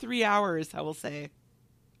first 3 hours, I will say.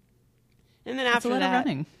 And then after a lot that, of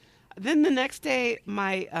running. Then the next day,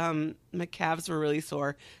 my calves were really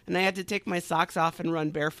sore, and I had to take my socks off and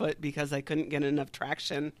run barefoot because I couldn't get enough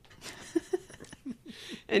traction.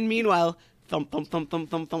 And meanwhile, thump, thump, thump, thump,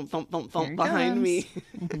 thump, thump, thump, thump, thump behind me.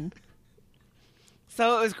 Mm-hmm.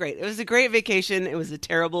 So it was great. It was a great vacation. It was a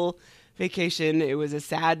terrible vacation. It was a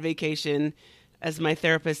sad vacation. As my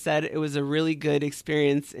therapist said, it was a really good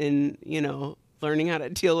experience in, learning how to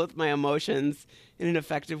deal with my emotions in an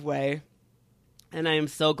effective way. And I am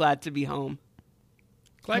so glad to be home.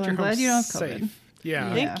 Glad I'm glad you don't have COVID. safe.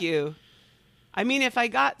 Yeah. Thank you. I mean, if I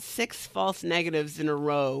got 6 false negatives in a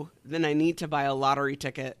row, then I need to buy a lottery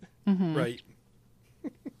ticket. Mm-hmm. Right.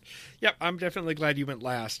 Yep, I'm definitely glad you went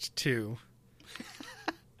last, too,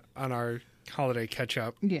 on our holiday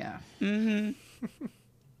catch-up. Yeah. Mm-hmm.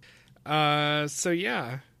 At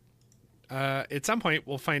some point,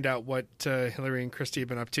 we'll find out what Hillary and Christy have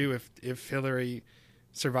been up to, if Hillary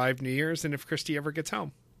survived New Year's and if Christy ever gets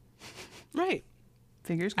home. Right.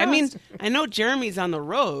 Fingers crossed. I mean, I know Jeremy's on the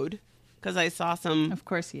road because I saw some of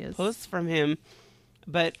course he is. posts from him,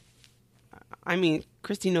 but I mean,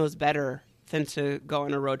 Christy knows better than to go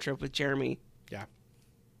on a road trip with Jeremy. Yeah.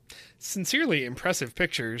 Sincerely impressive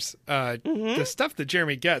pictures. The stuff that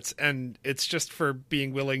Jeremy gets, and it's just for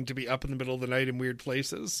being willing to be up in the middle of the night in weird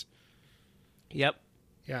places. Yep.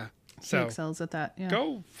 Yeah. He So excels at that. Yeah.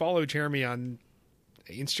 go follow Jeremy on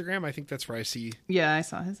Instagram. I think that's where I see. Yeah, I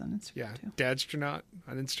saw his on Instagram Yeah, too. Dadstronaut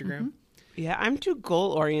on Instagram. Yeah, I'm too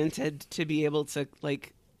goal oriented to be able to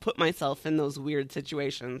like put myself in those weird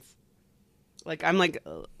situations. Like I'm like,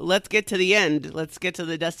 let's get to the end. Let's get to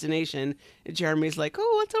the destination. And Jeremy's like,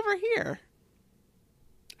 oh, what's over here?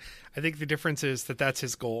 I think the difference is that that's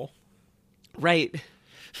his goal. Right.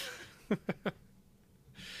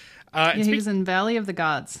 Yeah, he was in Valley of the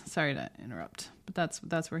Gods. Sorry to interrupt, but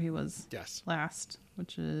that's where he was Yes. last,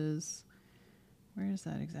 which is, where is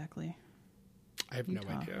that exactly? I have no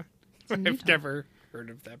Utah. idea. in I've Utah. never heard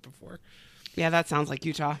of that before. Yeah, that sounds like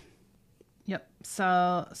Utah. Yep,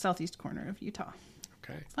 so southeast corner of Utah.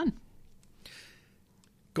 Okay. Fun.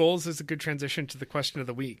 Goals is a good transition to the question of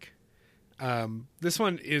the week. This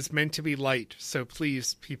one is meant to be light, so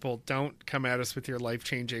please, people, don't come at us with your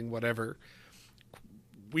life-changing whatever.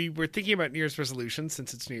 We were thinking about New Year's resolutions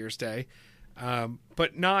since it's New Year's Day,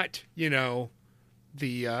 but not,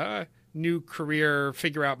 the new career,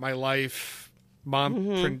 figure out my life,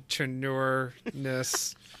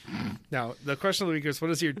 mompreneurness. Now, the question of the week is, what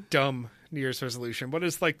is your dumb New Year's resolution? What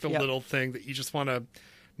is like the little thing that you just want to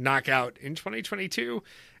knock out in 2022?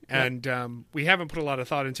 And we haven't put a lot of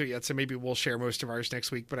thought into it yet, so maybe we'll share most of ours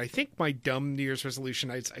next week. But I think my dumb New Year's resolution,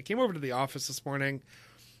 I came over to the office this morning,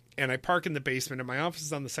 and I park in the basement, and my office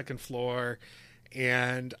is on the second floor,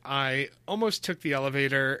 and I almost took the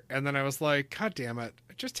elevator, and then I was like, God damn it,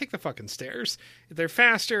 just take the fucking stairs. They're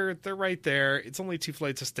faster, they're right there, it's only 2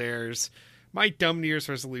 flights of stairs. My dumb New Year's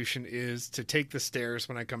resolution is to take the stairs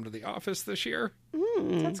when I come to the office this year.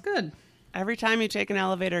 That's good. Every time you take an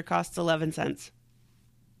elevator, it costs 11 cents.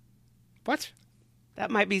 What?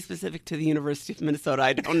 That might be specific to the University of Minnesota.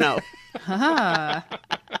 I don't know.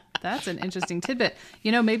 That's an interesting tidbit.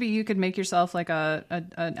 Maybe you could make yourself like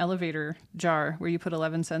an elevator jar where you put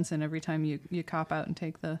 11 cents in every time you cop out and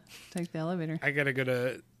take the elevator. I gotta go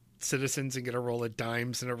to Citizens and get a roll of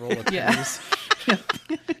dimes and a roll of Yeah. pennies.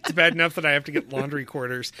 It's bad enough that I have to get laundry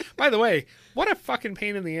quarters. By the way, what a fucking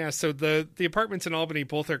pain in the ass. So the apartments in Albany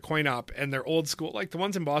both are coin op, and they're old school. Like the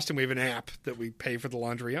ones in Boston, we have an app that we pay for the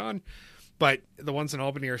laundry on. But the ones in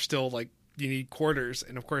Albany are still like, you need quarters.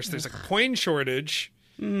 And of course, there's a coin shortage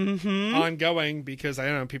ongoing because, I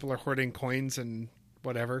don't know, people are hoarding coins and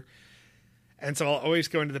whatever. And so I'll always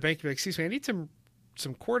go into the bank and be like, excuse me, I need some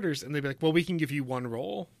quarters. And they'd be like, well, we can give you one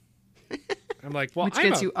roll. I'm like, well, Which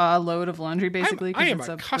gets you a load of laundry, basically. I am it's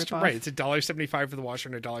a customer. rip-off. Right. It's $1.75 for the washer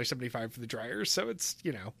and $1.75 for the dryer. So it's,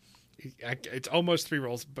 it's almost 3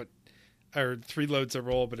 rolls, or 3 loads a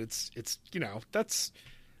roll, but it's,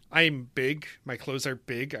 I'm big. My clothes are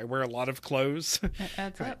big. I wear a lot of clothes. That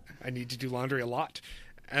adds up. I need to do laundry a lot.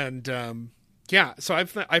 And, so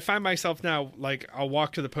I find myself now, like, I'll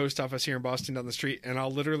walk to the post office here in Boston down the street, and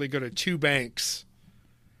I'll literally go to 2 banks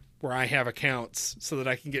where I have accounts so that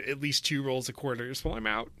I can get at least 2 rolls of quarters while I'm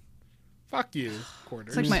out. Fuck you,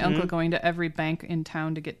 quarters. It's like my uncle going to every bank in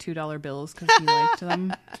town to get $2 bills because he liked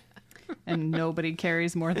them. And nobody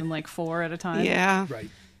carries more than like 4 at a time. Yeah. Right.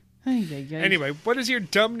 Ay, ay, ay. Anyway, what is your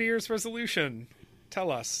dumb New Year's resolution?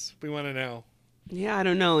 Tell us. We want to know. Yeah, I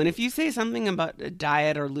don't know. And if you say something about a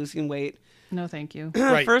diet or losing weight, No, thank you.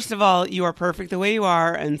 Right. first of all, you are perfect the way you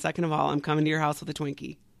are. And second of all, I'm coming to your house with a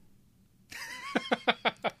Twinkie.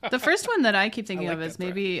 The first one that I keep thinking I of like is that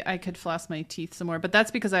maybe I could floss my teeth some more, but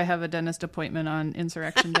that's because I have a dentist appointment on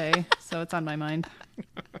Insurrection Day, so it's on my mind.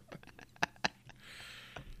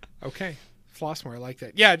 Okay. Floss more. I like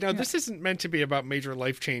that. Yeah, no, this isn't meant to be about major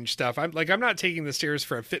life change stuff. I'm not taking the stairs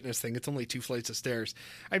for a fitness thing. It's only 2 flights of stairs.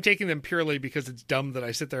 I'm taking them purely because it's dumb that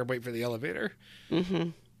I sit there and wait for the elevator.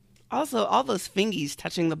 Also, all those fingies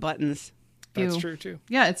touching the buttons. That's Ew. true too.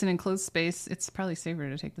 Yeah, it's an enclosed space. It's probably safer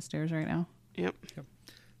to take the stairs right now. Yep.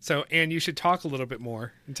 So, Anne, you should talk a little bit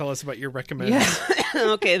more and tell us about your recommendations.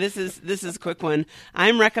 Okay, this is a quick one.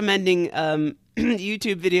 I'm recommending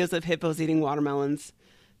YouTube videos of hippos eating watermelons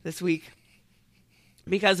this week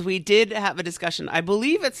because we did have a discussion. I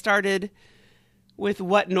believe it started with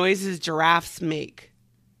what noises giraffes make.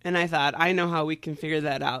 And I thought, I know how we can figure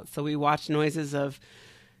that out. So we watched noises of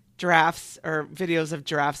giraffes or videos of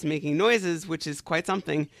giraffes making noises, which is quite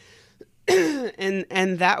something.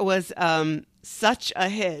 and that was such a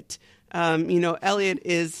hit. Elliot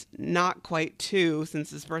is not quite 2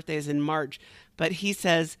 since his birthday is in March, but he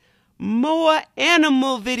says more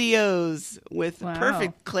animal videos with Wow.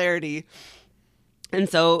 perfect clarity. And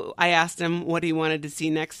so I asked him what he wanted to see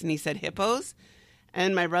next, and he said hippos.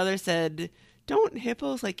 And my brother said, don't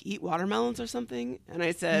hippos like eat watermelons or something? And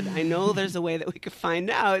I said, I know there's a way that we could find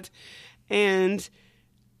out. And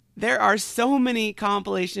There are so many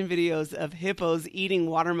compilation videos of hippos eating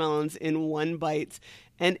watermelons in one bite,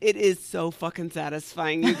 and it is so fucking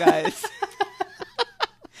satisfying, you guys.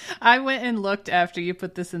 I went and looked after you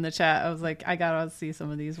put this in the chat. I was like, I gotta see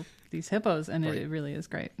some of these hippos, and it really is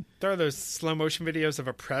great. There are those slow motion videos of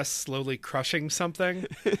a press slowly crushing something.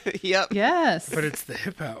 Yep. Yes. But it's the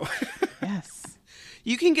hippo. Yes.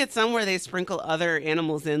 You can get some where they sprinkle other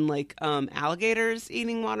animals in, like alligators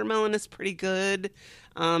eating watermelon is pretty good.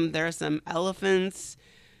 There are some elephants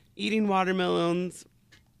eating watermelons.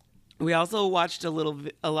 We also watched a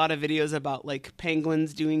lot of videos about like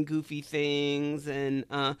penguins doing goofy things, and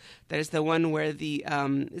there's the one where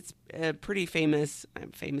it's pretty famous,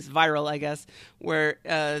 viral, I guess, where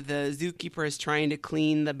the zookeeper is trying to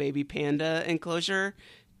clean the baby panda enclosure,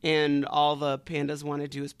 and all the pandas want to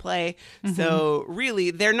do is play. Mm-hmm. So really,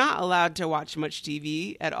 they're not allowed to watch much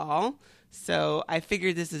TV at all. So I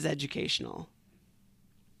figured this is educational.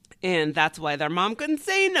 And that's why their mom couldn't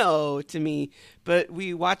say no to me. But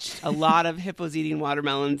we watched a lot of hippos eating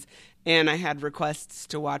watermelons, and I had requests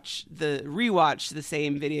to rewatch the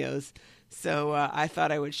same videos. So I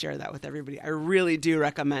thought I would share that with everybody. I really do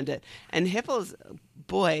recommend it. And hippos,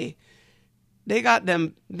 boy, they got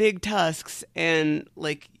them big tusks and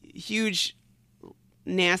like huge,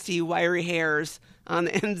 nasty, wiry hairs on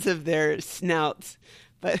the ends of their snouts.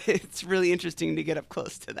 But it's really interesting to get up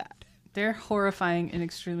close to that. They're horrifying and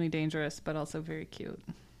extremely dangerous, but also very cute.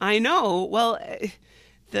 I know. Well,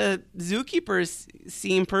 the zookeepers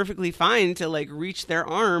seem perfectly fine to like reach their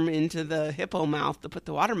arm into the hippo mouth to put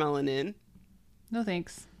the watermelon in. No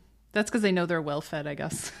thanks. That's because they know they're well fed, I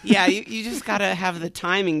guess. Yeah, you just got to have the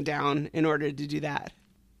timing down in order to do that.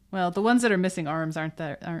 Well, the ones that are missing arms aren't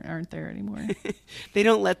there anymore. They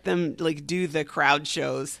don't let them like do the crowd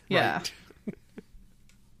shows. Yeah. Right.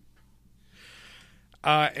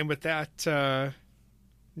 And with that,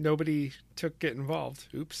 nobody get involved.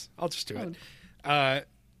 Oops. I'll just do it.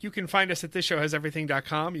 You can find us at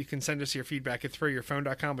thisshowhaseverything.com. You can send us your feedback at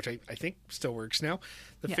throwyourphone.com, which I think still works now.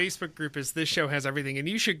 The Facebook group is This Show Has Everything, and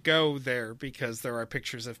you should go there because there are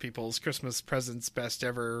pictures of people's Christmas presents, best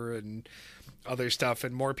ever, and other stuff,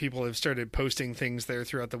 and more people have started posting things there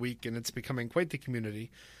throughout the week, and it's becoming quite the community.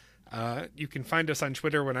 You can find us on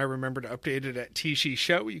Twitter when I remember to update it at Tishy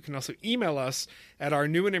Show. You can also email us at our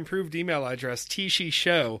new and improved email address,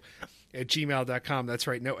 tishyshow@gmail.com. That's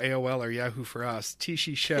right, no AOL or Yahoo for us.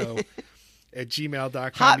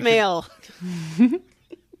 tishyshow@gmail.com. Hotmail.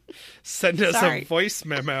 Send us a voice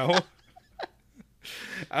memo.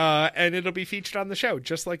 And it'll be featured on the show,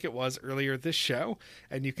 just like it was earlier this show.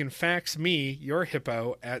 And you can fax me, your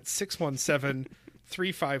hippo, at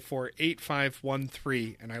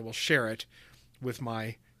 617-354-8513, and I will share it with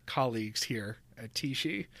my colleagues here at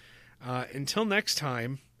Tishy. Until next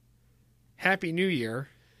time, Happy New Year.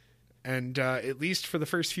 And at least for the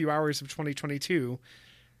first few hours of 2022,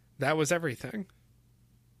 that was everything.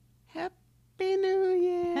 Happy New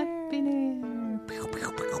Year. Happy New Year.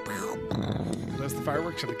 Those the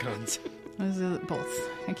fireworks or the guns? Those are both.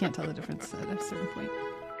 I can't tell the difference at a certain point.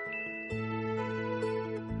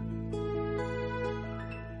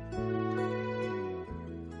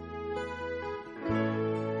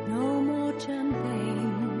 No more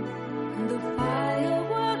champagne, and the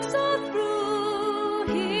fireworks are through.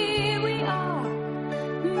 Here we are,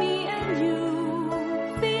 me and you,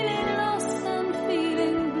 feeling lost and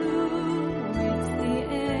feeling blue. It's the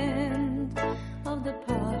end of the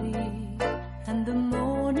party, and the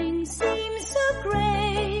morning seems so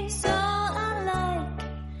gray, so unlike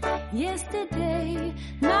yesterday.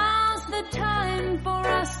 Now's the time for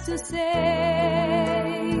us to say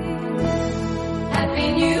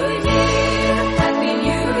Happy New Year.